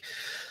felt like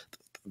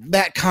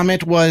that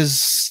comment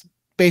was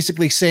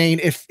basically saying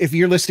if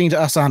you're listening to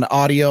us on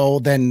audio,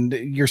 then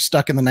you're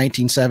stuck in the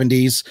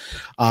 1970s,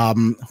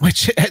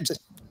 which,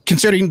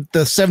 considering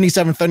the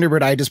 77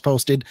 Thunderbird I just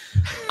posted,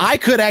 I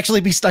could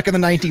actually be stuck in the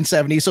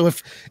 1970s. So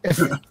if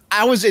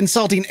I was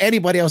insulting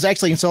anybody, I was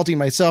actually insulting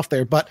myself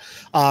there. But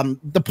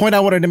the point I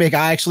wanted to make,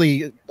 I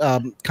actually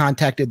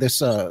contacted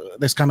this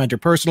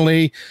commenter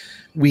personally.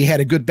 We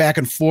had a good back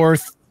and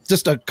forth.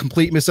 Just a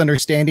complete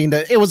misunderstanding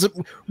that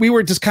we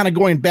were just kind of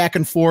going back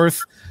and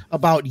forth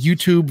about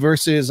YouTube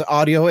versus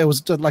audio. It was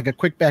just like a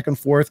quick back and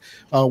forth.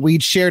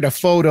 We'd shared a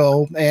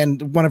photo,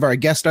 and one of our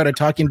guests started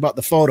talking about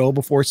the photo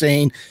before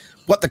saying,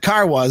 what the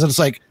car was. And it's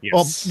like, Yes.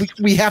 well,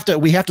 we have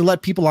to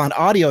let people on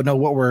audio know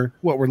what we're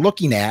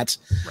looking at.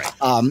 Right.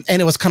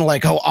 And it was kind of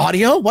like, oh,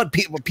 audio? What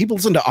people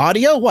listen to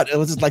audio? What, it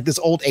was like this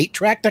old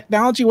 8-track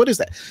technology? What is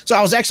that? So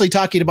I was actually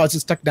talking about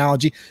this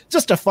technology,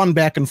 just a fun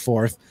back and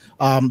forth.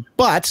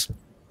 But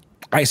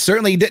I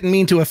certainly didn't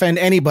mean to offend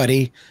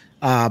anybody.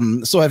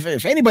 So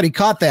if anybody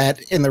caught that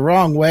in the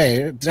wrong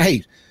way,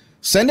 hey,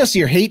 send us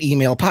your hate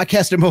email,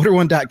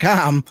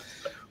 podcast@motor1.com.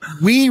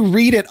 We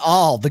read it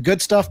all, the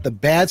good stuff, the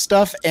bad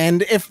stuff.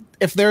 And if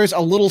there's a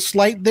little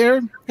slight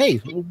there, hey,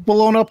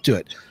 we'll own up to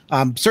it.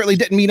 Certainly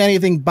didn't mean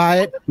anything by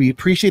it. We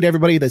appreciate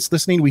everybody that's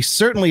listening. We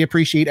certainly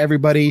appreciate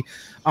everybody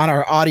on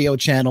our audio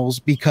channels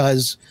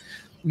because,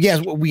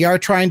 yes, we are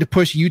trying to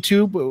push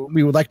YouTube.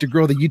 We would like to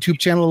grow the YouTube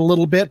channel a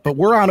little bit, but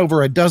we're on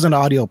over a dozen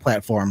audio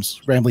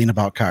platforms rambling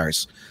about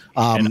cars.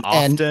 And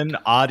often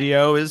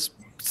audio is,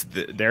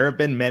 there have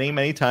been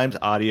many times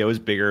audio is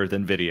bigger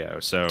than video.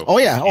 So, oh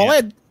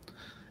yeah.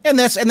 And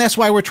that's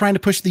why we're trying to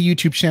push the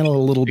YouTube channel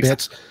a little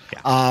bit.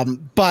 Yeah.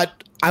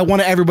 But I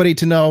want everybody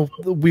to know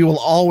we will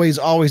always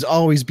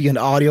be an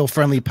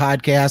audio-friendly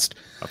podcast.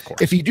 Of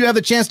course. If you do have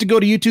the chance to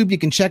go to YouTube, you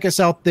can check us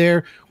out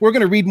there. We're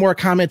going to read more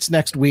comments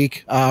next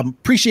week.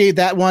 Appreciate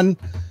that one.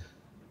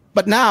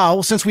 But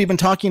now, since we've been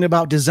talking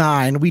about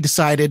design, we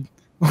decided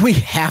we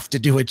have to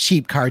do a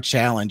cheap car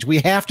challenge.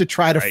 We have to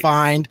try to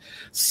find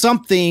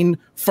something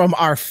from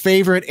our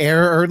favorite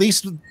era, or at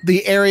least an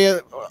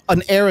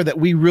era that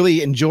we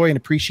really enjoy and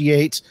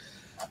appreciate,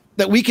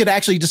 that we could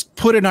actually just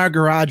put in our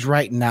garage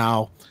right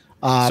now.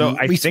 So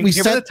I think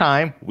given the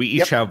time, we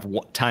each have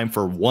time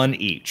for one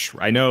each.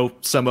 I know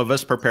some of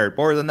us prepared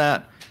more than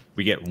that.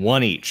 We get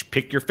one each.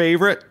 Pick your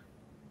favorite.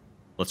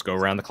 Let's go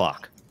around the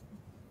clock.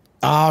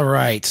 All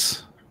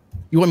right.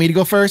 You want me to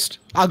go first?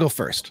 I'll go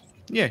first.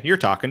 Yeah, you're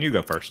talking. You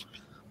go first.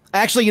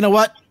 Actually, you know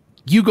what?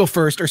 You go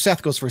first, or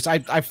Seth goes first.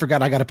 I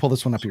forgot. I got to pull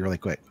this one up here really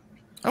quick.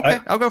 Okay,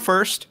 I'll go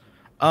first.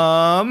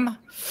 I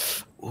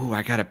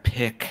gotta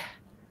pick.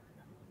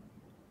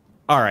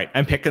 All right,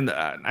 I'm picking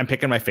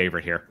my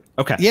favorite here.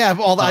 Okay. Yeah.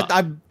 Well,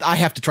 I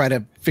have to try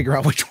to figure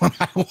out which one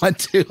I want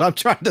to. I'm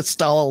trying to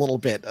stall a little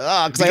bit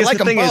because I like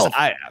them both.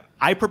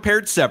 I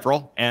prepared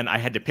several, and I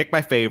had to pick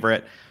my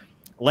favorite.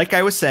 Like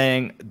I was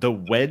saying, the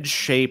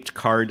wedge-shaped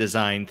car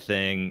design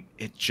thing,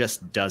 it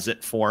just does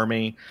it for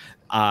me.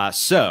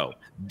 So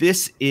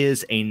this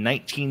is a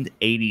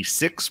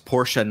 1986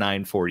 Porsche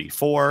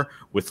 944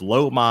 with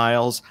low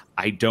miles.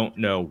 I don't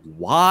know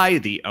why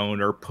the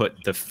owner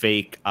put the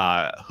fake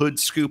hood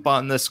scoop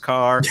on this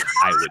car.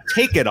 I would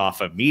take it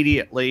off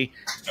immediately,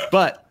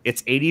 but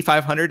it's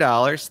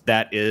 $8,500.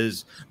 That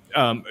is...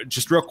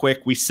 just real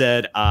quick, we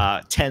said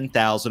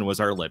 10,000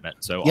 was our limit.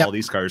 So all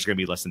these cars are going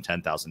to be less than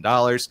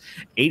 $10,000.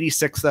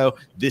 86 though,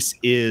 this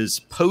is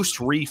post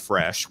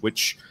refresh,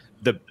 which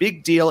the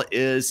big deal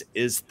is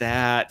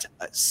that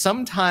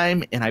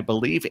sometime in, I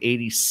believe,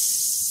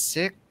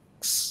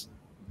 86,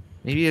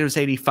 maybe it was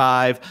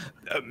 85,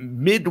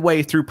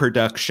 midway through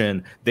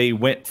production, they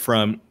went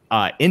from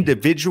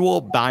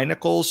individual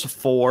binnacles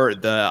for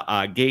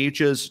the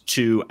gauges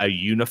to a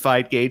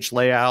unified gauge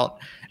layout.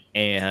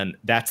 And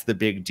that's the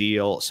big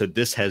deal. So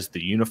this has the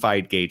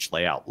unified gauge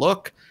layout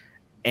look.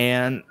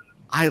 And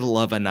I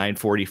love a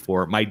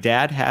 944. My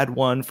dad had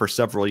one for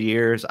several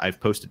years. I've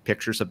posted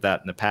pictures of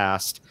that in the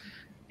past.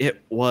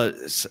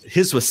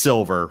 His was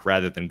silver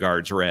rather than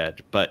guards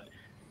red, but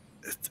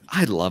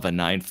I love a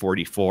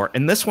 944.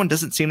 And this one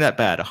doesn't seem that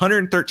bad.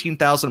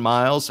 113,000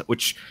 miles,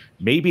 which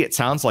maybe it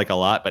sounds like a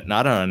lot, but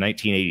not on a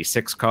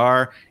 1986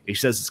 car. He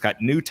says it's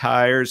got new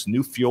tires,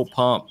 new fuel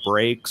pump,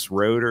 brakes,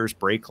 rotors,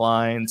 brake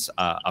lines,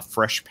 a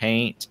fresh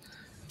paint.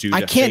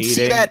 I can't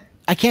see that.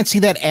 I can't see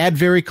that ad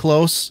very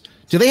close.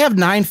 Do they have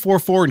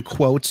 944 in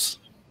quotes?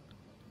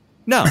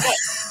 No.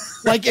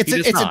 Like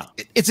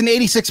it's an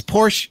 86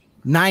 Porsche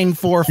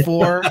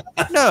 944.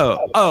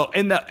 No. Oh,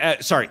 in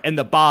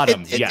the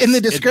bottom. Yes. In the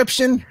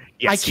description.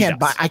 Yes, I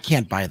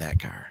can't buy that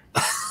car.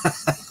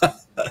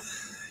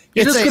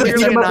 It's a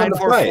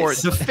 944.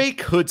 The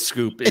fake hood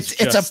scoop is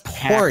it's a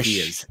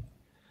Porsche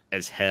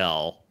as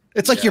hell.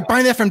 It's like you're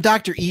buying that from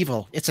Dr.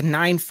 Evil. It's a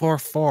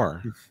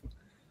 944.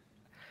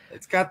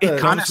 It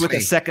comes with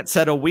a second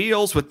set of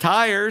wheels with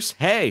tires.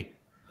 Hey,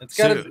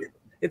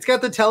 it's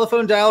got the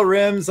telephone dial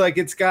rims. Like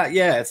it's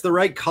the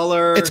right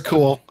color. It's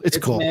cool. It's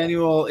cool.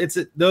 Manual.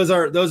 Those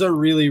are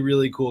really,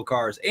 really cool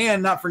cars.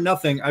 And not for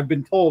nothing, I've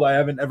been told, I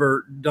haven't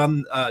ever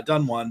done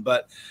one,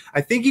 but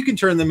I think you can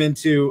turn them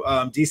into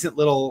decent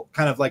little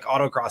kind of like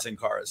autocrossing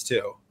cars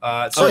too.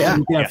 So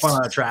you can have fun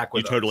on a track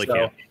with them. You totally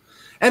can.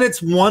 And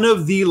it's one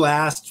of the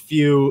last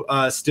few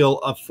still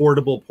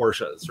affordable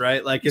Porsches,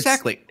 right? Like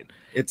exactly.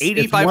 It's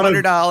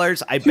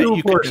 $8,500. I bet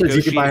you could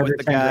negotiate with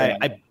the guy.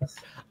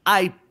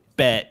 I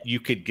bet you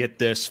could get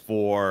this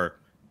for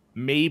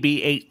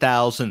maybe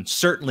 8,000,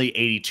 certainly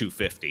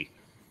 8,250,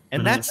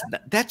 and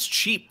that's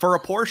cheap for a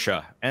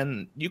Porsche.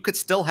 And you could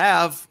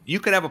have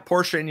a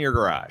Porsche in your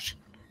garage.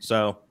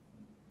 So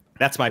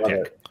that's my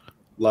pick.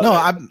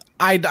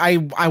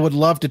 I would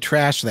love to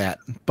trash that,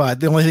 but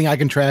the only thing I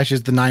can trash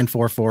is the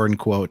 944 in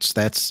quotes.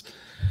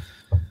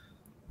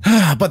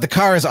 But the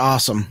car is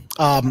awesome.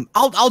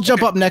 I'll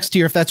jump up next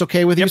here if that's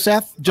okay with you,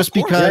 Seth. Just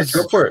because,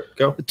 go for it.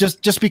 Go.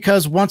 Just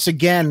because once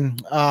again,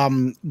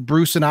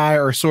 Bruce and I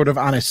are sort of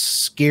on a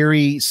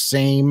scary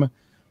same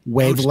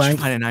wavelength. Did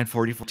you find a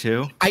 944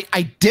 too?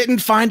 I didn't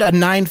find a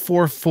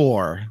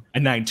 944, a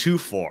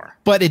 924,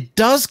 but it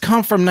does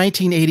come from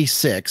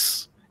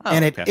 1986,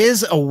 and it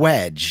is a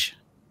wedge.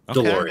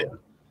 Okay. DeLorean.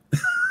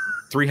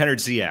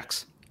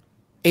 300ZX.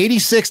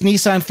 86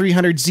 Nissan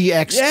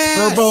 300ZX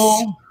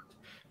Turbo.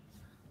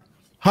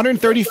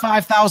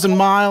 135,000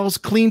 miles,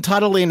 clean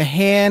title in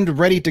hand,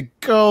 ready to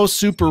go,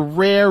 super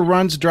rare,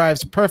 runs,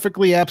 drives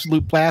perfectly,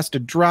 absolute blast to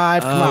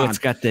drive. Come on. It's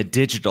got the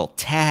digital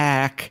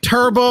tack.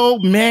 Turbo,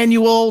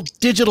 manual,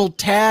 digital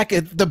tack.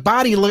 The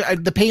body,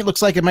 the paint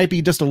looks like it might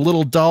be just a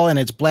little dull, and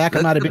it's black.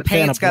 I'm not a big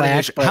fan of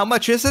black. How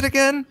much is it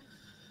again?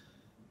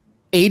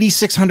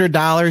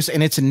 $8,600,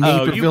 and it's in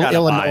Naperville,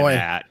 Illinois.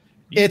 That.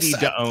 You need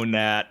to own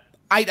that.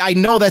 I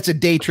know that's a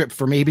day trip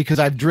for me because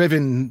I've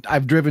driven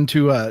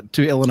to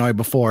Illinois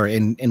before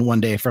in one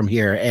day from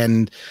here,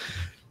 and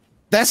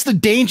that's the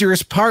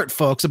dangerous part,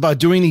 folks, about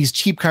doing these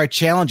cheap car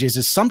challenges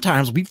is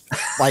sometimes we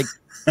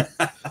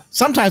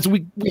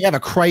have a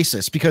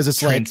crisis because it's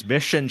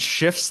transmission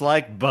shifts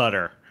like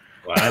butter.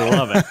 Wow. I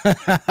love it.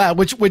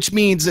 which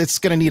means it's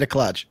going to need a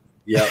clutch.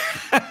 Yep.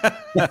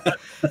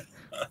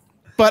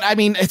 But I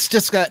mean, it's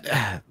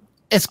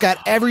got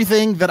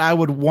everything that I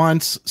would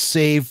once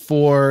save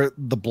for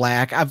the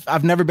black.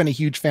 I've never been a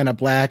huge fan of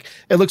black.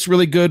 It looks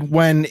really good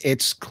when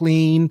it's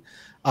clean,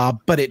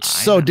 but it's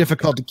so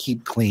difficult to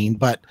keep clean.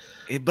 But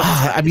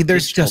I mean,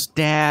 there's just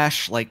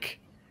dash like.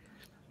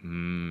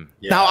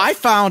 Now I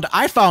found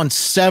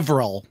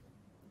several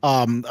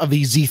of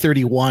these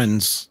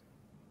Z31s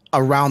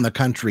around the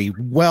country,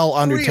 well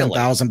under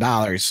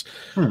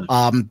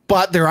 $10,000.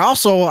 But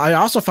I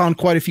also found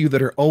quite a few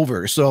that are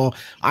over. So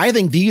I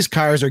think these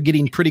cars are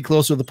getting pretty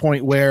close to the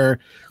point where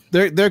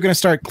they're going to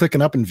start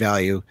clicking up in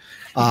value.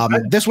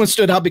 This one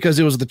stood out because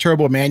it was the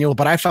turbo manual,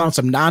 but I found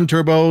some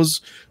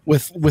non-turbos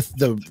with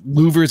the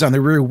louvers on the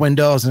rear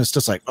windows, and it's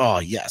just like, oh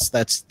yes,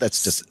 that's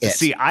just it.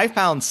 See, I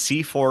found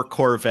C4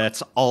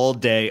 Corvettes all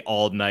day,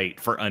 all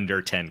night for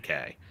under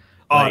 10K.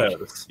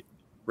 Autos.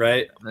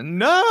 Right?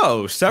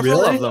 No,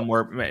 several of them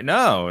were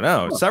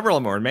several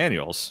of them were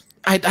manuals.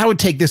 I would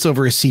take this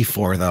over a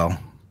C4 though.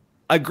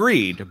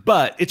 Agreed,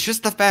 but it's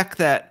just the fact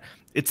that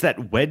it's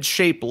that wedge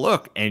shape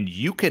look, and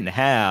you can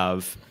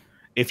have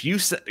if you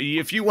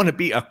want to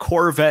be a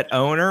Corvette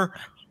owner,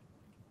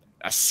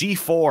 a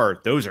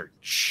C4. Those are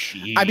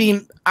cheap. I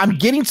mean, I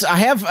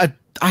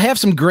have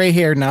some gray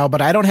hair now,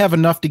 but I don't have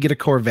enough to get a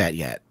Corvette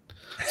yet,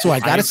 so I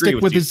got to stick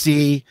with the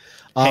Z.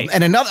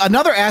 And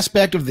another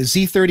aspect of the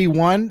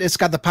Z31, it's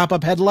got the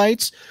pop-up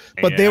headlights,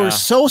 but they were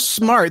so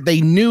smart.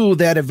 They knew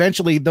that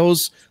eventually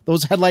those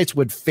headlights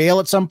would fail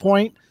at some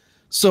point.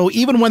 So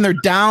even when they're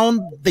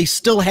down, they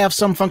still have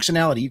some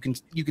functionality.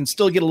 You can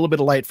still get a little bit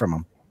of light from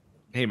them.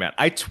 Hey man,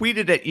 I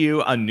tweeted at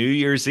you on New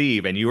Year's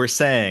Eve, and you were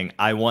saying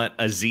I want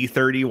a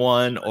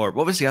Z31, or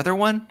what was the other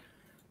one?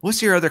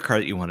 What's your other car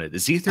that you wanted? The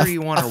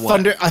Z31 or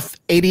what? A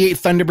 88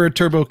 Thunderbird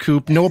Turbo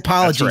Coupe. No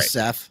apologies,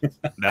 Seth.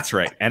 That's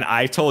right. And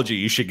I told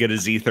you should get a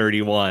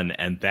Z31,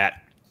 and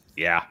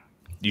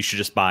you should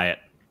just buy it.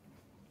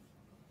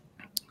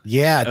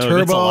 Yeah, turbo.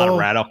 That's a lot of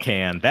rattle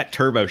can. That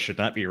turbo should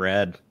not be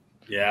red.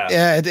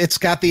 Yeah. It's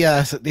got the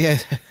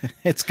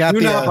it's got Do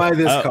the not buy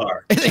this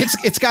car.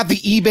 It's got the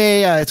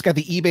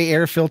eBay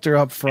air filter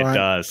up front. It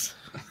does.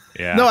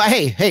 Yeah. No,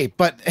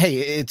 but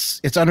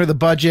it's under the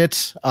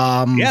budget.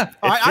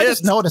 I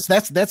just noticed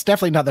that's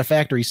definitely not the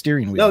factory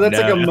steering wheel. No, that's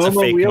like a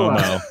Momo wheel.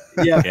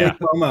 Yeah, fake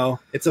Momo.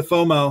 It's a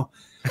FOMO.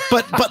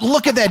 But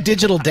look at that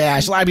digital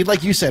dash. I mean,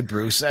 like you said,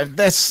 Bruce,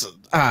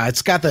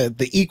 it's got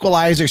the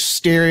equalizer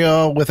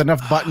stereo with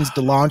enough buttons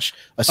to launch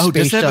a space does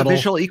it have shuttle. A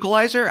visual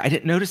equalizer? I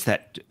didn't notice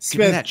that. Give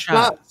me that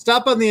shot.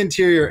 Stop on the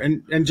interior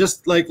and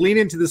just like lean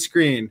into the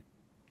screen.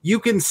 You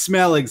can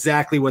smell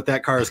exactly what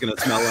that car is going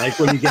to smell like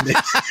when you get it.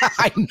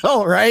 I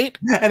know, right?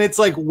 And it's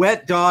like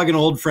wet dog and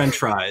old French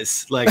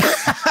fries. Like,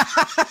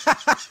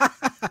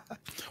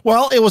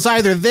 well, it was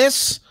either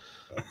this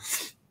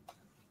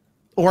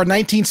or a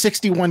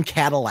 1961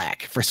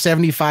 Cadillac for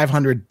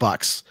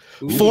 $7,500.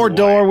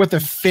 4-door with the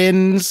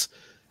fins.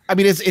 I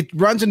mean, it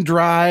runs and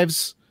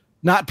drives.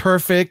 Not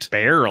perfect.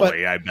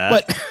 Barely, I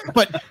bet.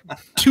 But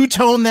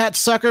two-tone that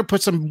sucker,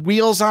 put some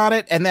wheels on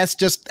it, and that's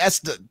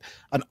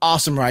an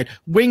awesome ride.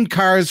 Winged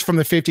cars from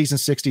the 50s and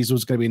 60s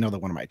was going to be another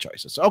one of my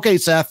choices. Okay,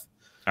 Seth.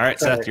 All right,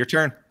 Seth, your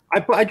turn.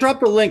 I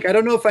dropped a link. I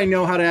don't know if I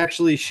know how to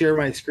actually share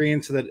my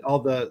screen so that all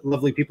the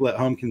lovely people at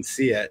home can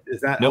see it.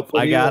 Is that nope?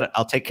 I got it.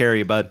 I'll take care of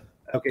you, bud.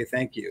 Okay,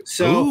 thank you.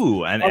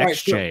 So, an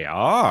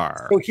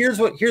XJR. So here's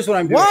what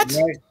I'm doing. What?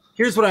 Right?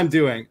 Here's what I'm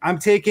doing. I'm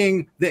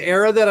taking the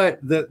era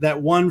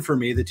that won for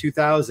me, the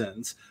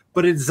 2000s,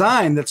 but a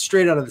design that's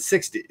straight out of the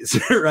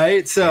 60s,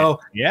 right? So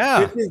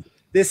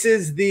This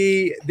is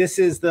the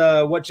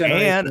what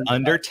generation? And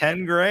under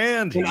 10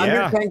 grand. And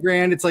under 10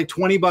 grand, it's like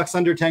 $20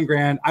 under 10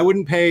 grand. I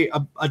wouldn't pay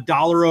a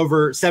dollar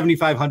over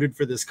 7,500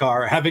 for this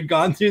car. I haven't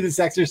gone through this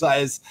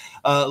exercise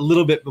a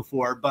little bit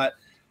before, but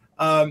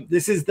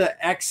this is the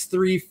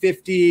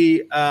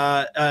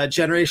X350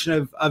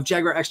 generation of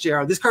Jaguar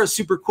XJR. This car is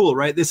super cool,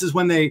 right? This is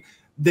when they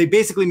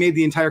basically made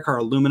the entire car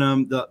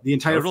aluminum. The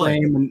entire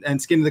frame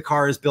and skin of the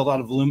car is built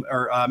out of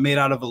made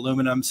out of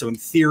aluminum. So in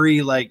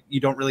theory, like you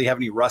don't really have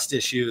any rust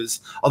issues,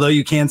 although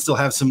you can still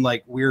have some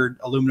like weird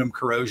aluminum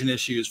corrosion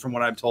issues from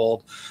what I'm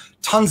told.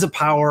 Tons of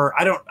power.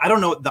 I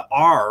don't know what the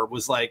R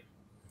was like.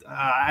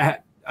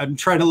 I'm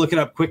trying to look it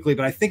up quickly,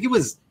 but I think it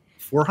was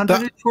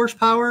 400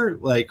 horsepower,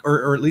 like,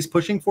 or at least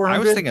pushing 400. I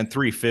was thinking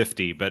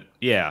 350, but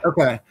yeah.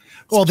 Okay.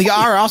 Well, the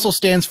R also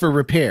stands for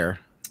repair.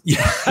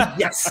 Yeah.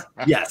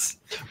 yes.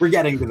 We're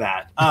getting to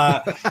that.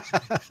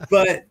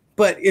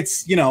 But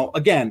it's,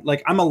 again,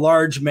 like I'm a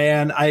large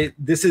man.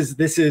 This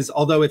is,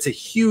 although it's a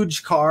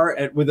huge car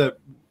with a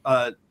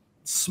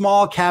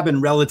small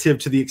cabin relative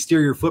to the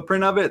exterior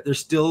footprint of it, there's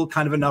still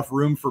kind of enough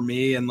room for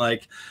me and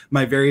like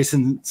my various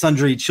and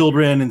sundry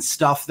children and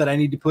stuff that I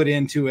need to put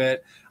into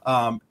it.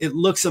 It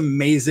looks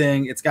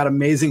amazing. It's got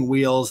amazing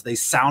wheels. They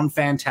sound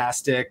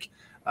fantastic.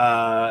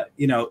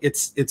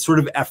 It's sort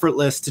of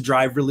effortless to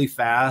drive really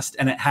fast.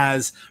 And it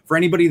has, for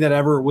anybody that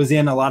ever was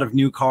in a lot of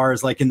new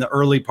cars, like in the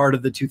early part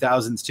of the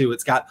 2000s too,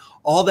 it's got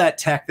all that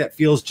tech that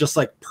feels just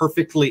like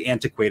perfectly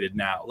antiquated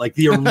now, like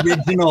the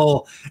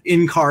original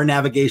in-car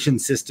navigation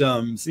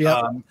systems,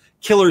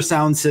 killer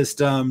sound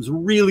systems,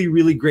 really,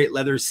 really great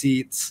leather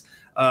seats.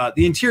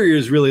 The interior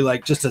is really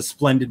like just a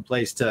splendid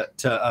place to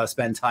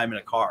spend time in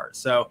a car.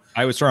 So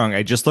I was wrong.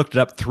 I just looked it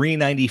up.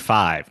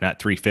 $395, not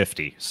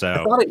 $350.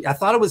 So I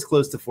thought it was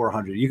close to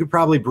 400. You could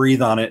probably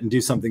breathe on it and do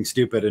something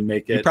stupid and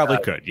make it. You probably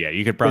could. Yeah,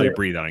 you could probably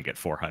breathe on it and get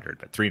 400,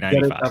 but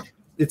 $395.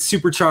 It's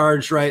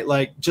supercharged, right?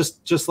 Like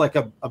just like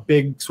a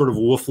big sort of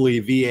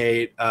woofly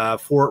V8,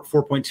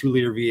 4.2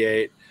 liter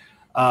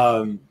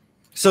V8.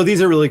 So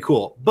these are really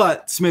cool,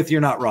 but Smith,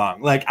 you're not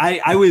wrong. Like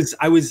I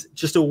was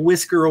just a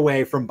whisker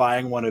away from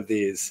buying one of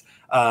these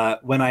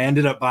when I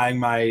ended up buying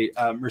my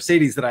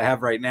Mercedes that I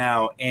have right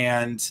now.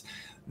 And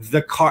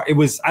the car,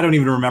 I don't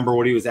even remember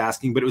what he was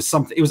asking, but it was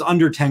something, it was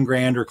under 10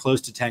 grand or close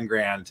to 10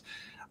 grand.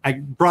 I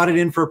brought it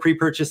in for a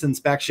pre-purchase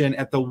inspection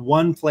at the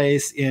one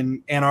place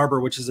in Ann Arbor,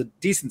 which is a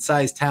decent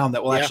sized town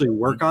that will actually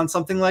work on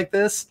something like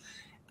this.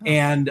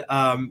 And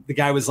the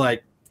guy was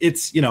like,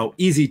 it's,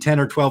 easy $10,000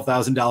 or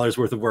 $12,000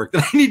 worth of work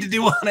that I need to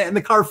do on it. And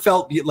the car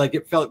felt like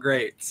it felt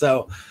great.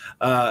 So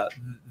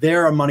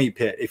they're a money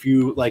pit. If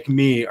you, like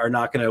me, are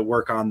not going to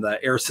work on the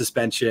air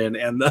suspension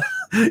and the,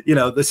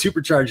 the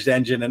supercharged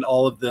engine and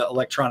all of the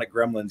electronic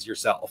gremlins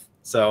yourself.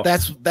 So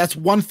that's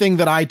one thing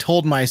that I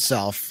told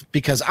myself,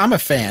 because I'm a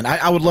fan.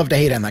 I would love to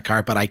hate on that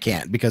car, but I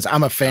can't, because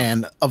I'm a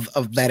fan of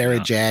that era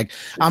Jag.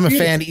 I'm a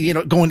fan,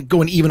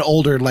 going even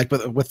older, like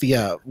with the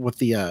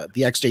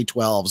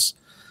XJ12s.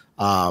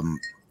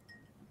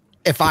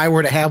 If I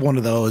were to have one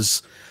of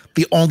those,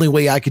 the only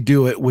way I could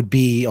do it would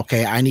be,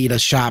 okay, I need a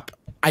shop.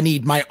 I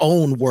need my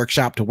own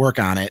workshop to work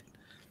on it,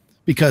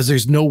 because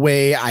there's no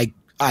way I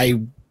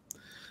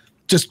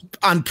just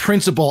on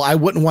principle, I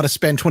wouldn't want to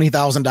spend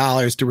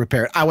 $20,000 to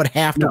repair it. I would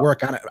have to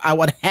work on it. I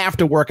would have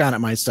to work on it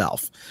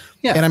myself.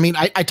 Yeah. And I mean,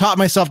 I taught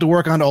myself to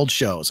work on old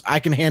shows. I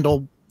can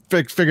handle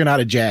figuring out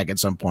a Jag at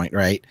some point.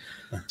 Right.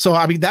 So,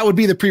 I mean, that would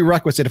be the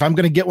prerequisite. If I'm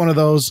going to get one of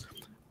those,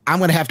 I'm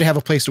going to have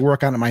a place to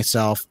work on it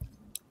myself.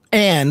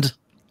 And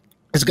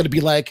it's going to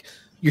be like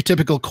your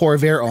typical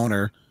Corvair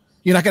owner.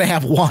 You're not going to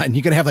have one.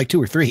 You're going to have like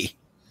two or three,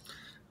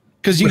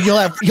 because you'll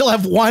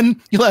have one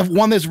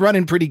that's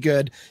running pretty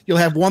good. You'll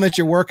have one that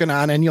you're working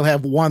on, and you'll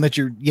have one that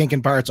you're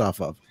yanking parts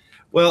off of.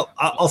 Well,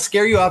 I'll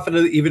scare you off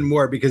even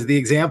more, because the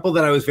example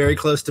that I was very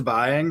close to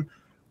buying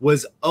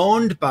was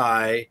owned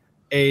by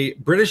a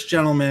British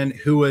gentleman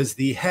who was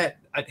the head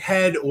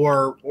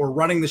or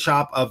running the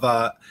shop of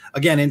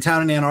again, in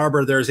town in Ann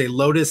Arbor, there's a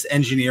Lotus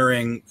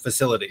engineering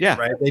facility. Yeah.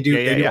 Right. They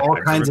do all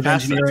kinds of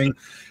engineering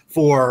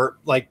for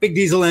like big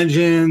diesel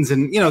engines,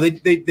 and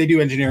they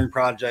do engineering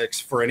projects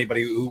for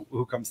anybody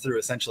who comes through,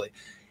 essentially.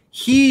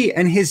 He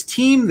and his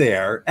team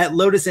there at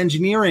Lotus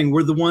Engineering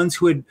were the ones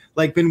who had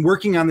like been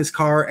working on this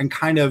car and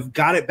kind of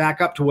got it back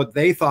up to what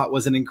they thought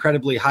was an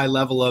incredibly high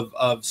level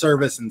of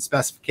service and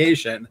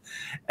specification.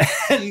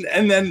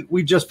 And then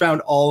we just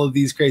found all of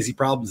these crazy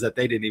problems that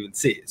they didn't even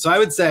see. So I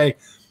would say,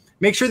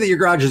 make sure that your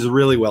garage is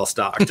really well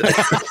stocked.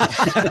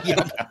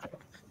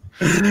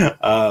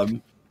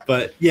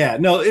 But yeah,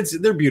 no,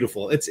 they're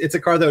beautiful. It's a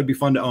car that would be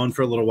fun to own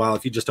for a little while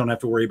if you just don't have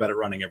to worry about it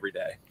running every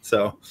day.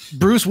 So,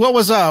 Bruce, what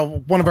was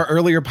one of our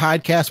earlier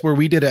podcasts where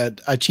we did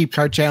a cheap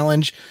car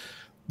challenge?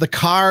 The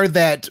car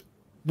that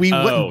we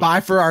wouldn't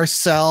buy for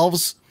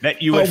ourselves,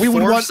 that you would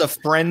force a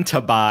friend to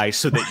buy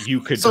so that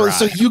you could drive.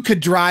 So you could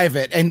drive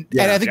it. And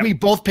I think we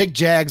both picked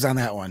Jags on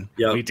that one.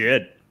 Yeah, we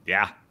did.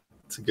 Yeah,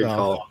 it's a good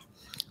call.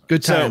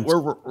 Good times.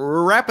 So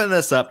we're wrapping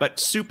this up, but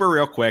super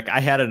real quick.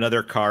 I had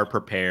another car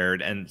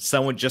prepared, and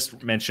someone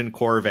just mentioned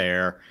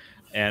Corvair,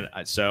 and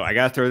so I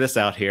got to throw this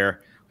out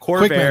here.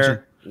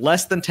 Corvair,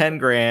 less than 10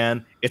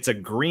 grand. It's a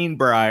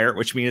Greenbrier,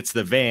 which means it's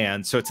the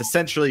van. So it's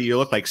essentially, you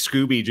look like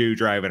Scooby-Doo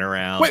driving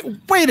around.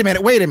 Wait a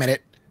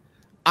minute.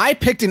 I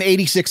picked an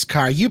 86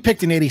 car. You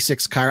picked an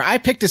 86 car. I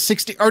picked a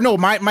 60, or no,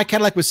 my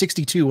Cadillac was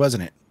 62,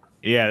 wasn't it?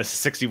 Yeah, this is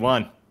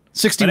 61.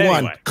 61.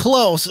 Anyway.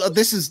 Close.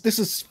 This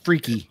is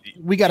freaky.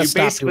 We got to stop.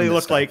 You basically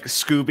look like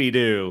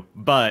Scooby-Doo,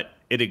 but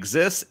it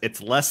exists.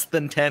 It's less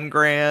than 10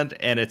 grand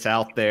and it's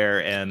out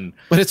there.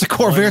 But it's a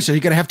Corvair, so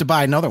you're going to have to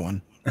buy another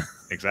one.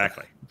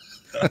 Exactly.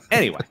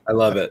 Anyway. I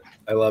love it.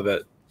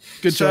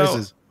 Good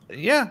choices.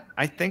 Yeah,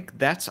 I think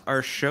that's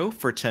our show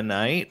for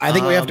tonight. I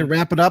think we have to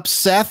wrap it up.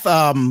 Seth,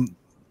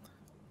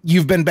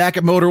 you've been back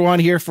at Motor One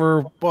here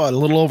for a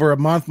little over a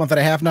month and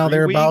a half now,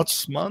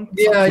 thereabouts.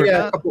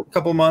 Yeah, a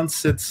couple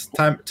months. It's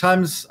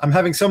times. I'm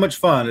having so much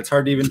fun. It's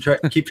hard to even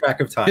keep track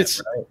of time.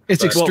 It's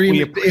extreme.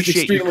 We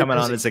appreciate you coming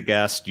on as a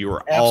guest. You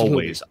are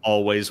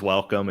always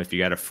welcome. If you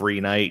got a free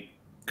night,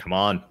 come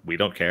on. We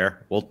don't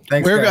care.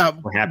 Thanks, we're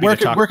happy to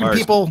talk.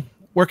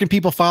 Where can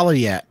people follow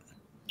you at?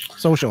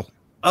 Social.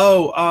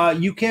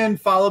 You can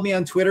follow me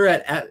on Twitter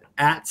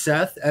at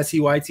Seth,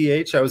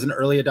 Seyth. I was an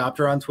early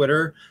adopter on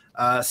Twitter.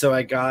 So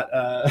I got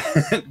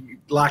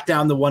locked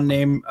down the one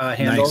name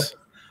handle.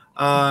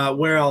 Nice.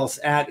 Where else?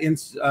 At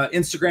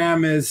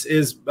Instagram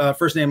is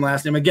first name,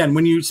 last name. Again,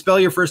 when you spell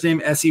your first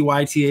name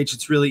Seyth,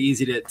 it's really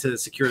easy to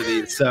secure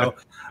these. So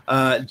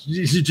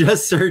you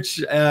just search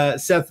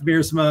Seth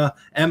Miersma,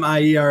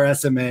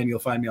 Miersma, and you'll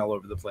find me all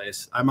over the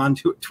place. I'm on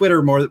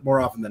Twitter more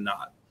often than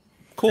not.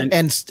 Cool.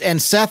 And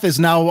Seth is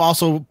now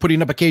also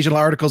putting up occasional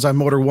articles on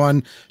Motor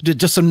One,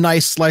 just some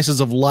nice slices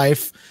of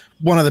life.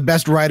 One of the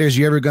best writers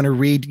you're ever going to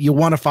read. You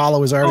want to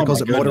follow his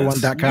articles at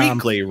motor1.com.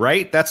 Weekly,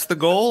 right? That's the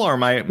goal, or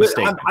am I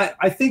mistaken?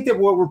 I think that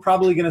what we're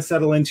probably going to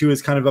settle into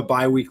is kind of a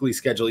bi-weekly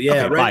schedule.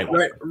 Yeah,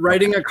 okay,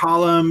 writing a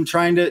column,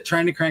 trying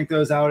to crank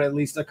those out at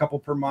least a couple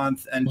per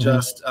month, and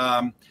just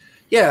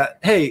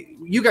hey,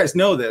 you guys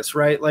know this,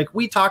 right? Like,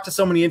 we talk to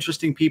so many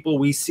interesting people.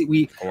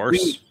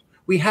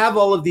 We have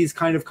all of these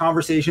kind of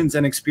conversations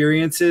and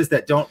experiences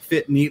that don't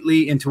fit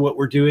neatly into what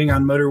we're doing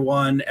on Motor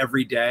One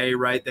every day,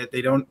 right? That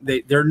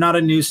they're not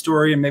a news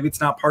story, and maybe it's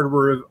not part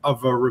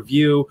of a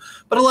review,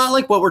 but a lot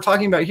like what we're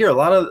talking about here, a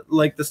lot of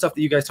like the stuff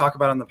that you guys talk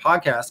about on the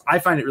podcast, I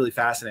find it really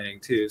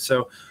fascinating too.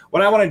 So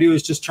what I want to do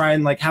is just try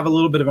and like have a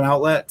little bit of an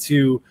outlet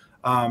to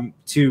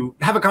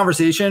have a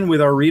conversation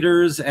with our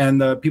readers and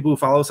the people who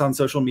follow us on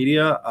social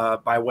media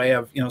by way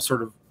of,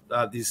 sort of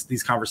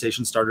these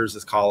conversation starters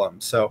as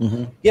columns. So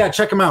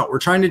check them out. We're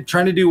trying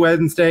to do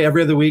Wednesday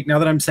every other week. Now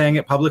that I'm saying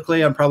it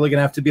publicly, I'm probably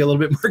gonna have to be a little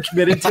bit more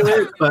committed to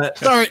it. But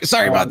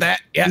sorry about that.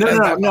 Yeah,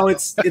 no,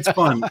 it's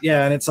fun.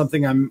 Yeah, and it's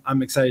something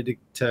I'm excited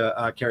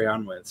to carry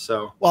on with.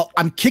 So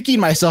I'm kicking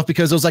myself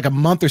because it was like a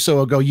month or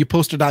so ago you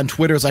posted on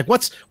Twitter. It's like,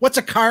 what's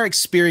a car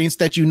experience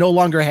that you no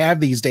longer have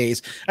these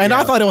days? And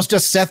I thought it was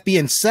just Seth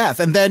being Seth.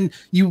 And then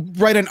you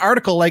write an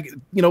article like,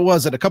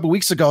 was it a couple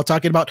weeks ago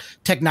talking about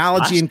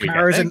technology in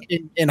cars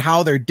and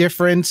how they're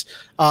different.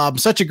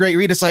 Such a great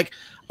read. It's like,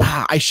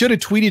 I should have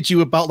tweeted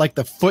you about like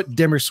the foot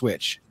dimmer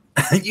switch.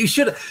 You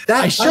should have.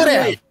 I should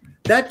have.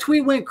 That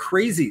tweet went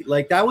crazy.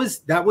 Like that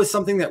was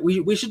something that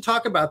we should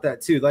talk about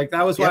that too. Like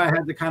that was why I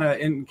had to kind of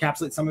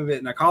encapsulate some of it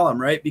in a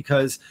column, right?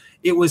 Because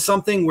it was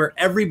something where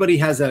everybody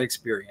has that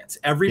experience.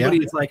 Everybody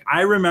is like,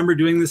 I remember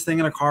doing this thing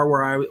in a car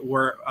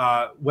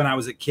when I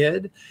was a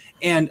kid.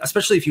 And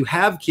especially if you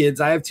have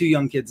kids, I have 2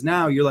 young kids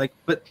now, you're like,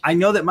 but I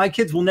know that my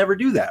kids will never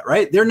do that,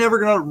 right? They're never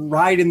going to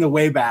ride in the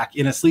way back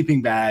in a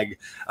sleeping bag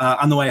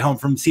on the way home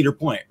from Cedar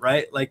Point,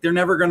 right? Like they're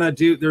never going to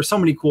do, there's so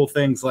many cool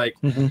things like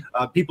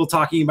people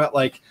talking about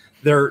like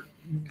they're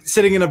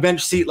sitting in a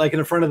bench seat, like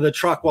in front of the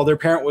truck while their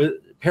parent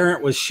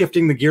was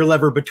shifting the gear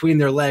lever between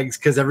their legs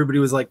because everybody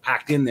was like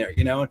packed in there,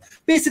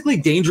 basically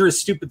dangerous,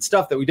 stupid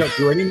stuff that we don't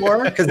do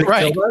anymore because it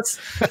killed us.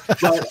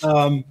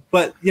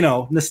 But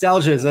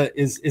nostalgia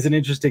is an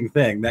interesting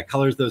thing that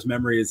colors those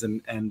memories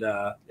and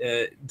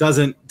it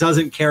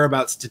doesn't care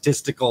about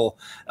statistical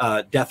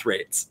death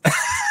rates,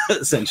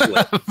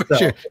 essentially.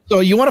 Sure. So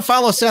you want to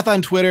follow Seth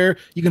on Twitter?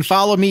 You can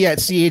follow me at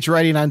CH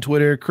Writing on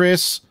Twitter.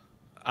 Chris,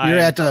 you're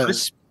at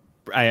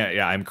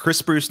I'm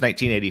Chris Bruce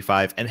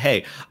 1985, and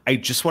hey, I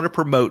just want to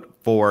promote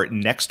for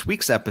next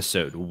week's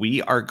episode,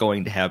 we are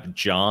going to have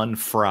John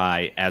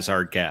Fry as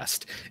our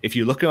guest. If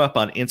you look him up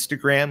on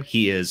Instagram,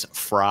 he is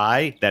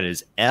Fry. That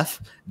is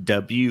FYREWERK.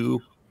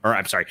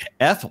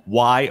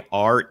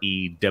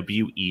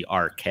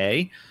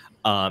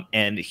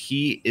 And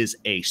he is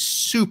a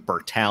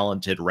super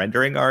talented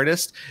rendering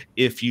artist.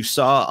 If you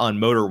saw on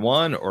Motor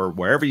One or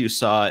wherever you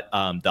saw it,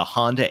 the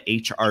Honda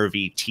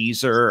HRV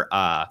teaser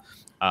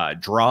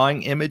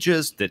drawing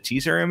images, the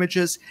teaser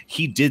images,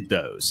 he did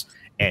those.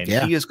 And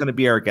he is going to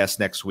be our guest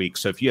next week.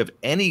 So if you have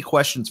any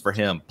questions for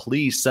him,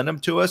 please send them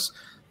to us.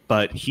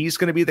 But he's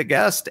going to be the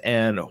guest,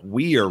 and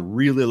we are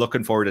really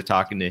looking forward to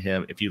talking to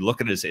him. If you look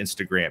at his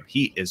Instagram,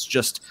 he is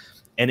just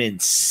an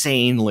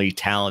insanely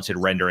talented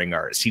rendering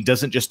artist. He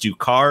doesn't just do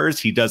cars.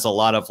 He does a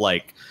lot of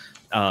like,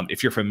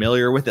 if you're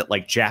familiar with it,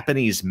 like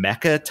Japanese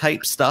mecha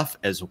type stuff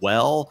as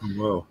well.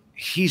 Whoa.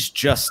 He's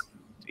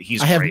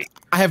he's I great.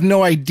 have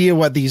no idea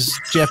what these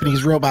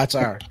Japanese robots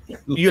are.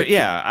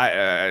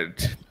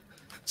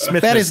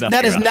 Smith That knows is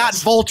nothing about not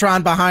this.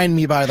 Voltron behind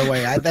me, by the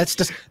way. That's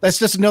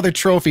just another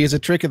trophy as a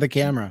trick of the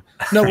camera.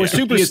 No, we're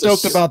super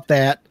stoked about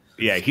that.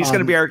 Yeah, he's going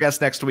to be our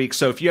guest next week.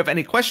 So if you have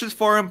any questions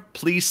for him,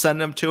 please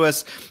send them to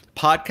us.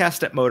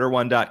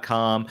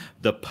 Podcast@motor1.com,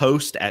 the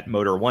post at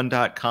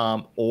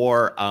motor1.com,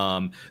 or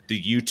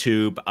the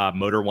YouTube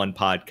Motor One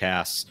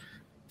Podcasts,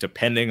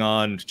 depending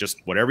on just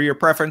whatever your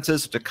preference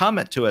is. To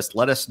comment to us,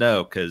 let us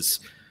know, because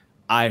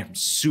I'm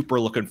super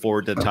looking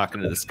forward to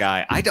talking to this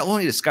guy. I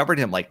only discovered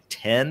him like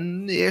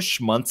 10-ish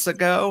months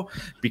ago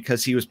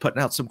because he was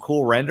putting out some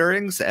cool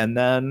renderings, and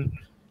then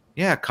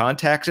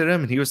contacted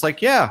him, and he was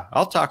like, yeah,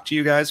 I'll talk to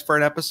you guys for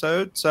an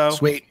episode. So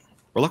sweet.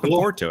 We're looking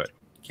forward to it.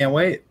 Can't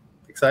wait.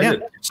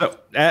 Excited. Yeah. So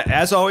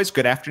as always,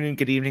 good afternoon,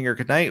 good evening, or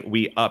good night.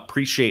 We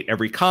appreciate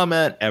every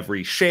comment,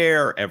 every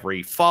share,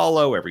 every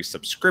follow, every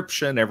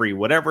subscription, every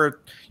whatever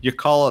you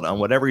call it on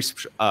whatever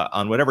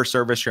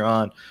service you're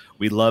on.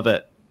 We love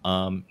it.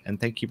 And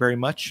thank you very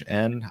much.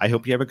 And I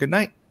hope you have a good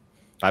night.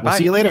 Bye-bye. We'll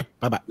see you later.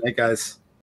 Bye-bye. Hey, guys.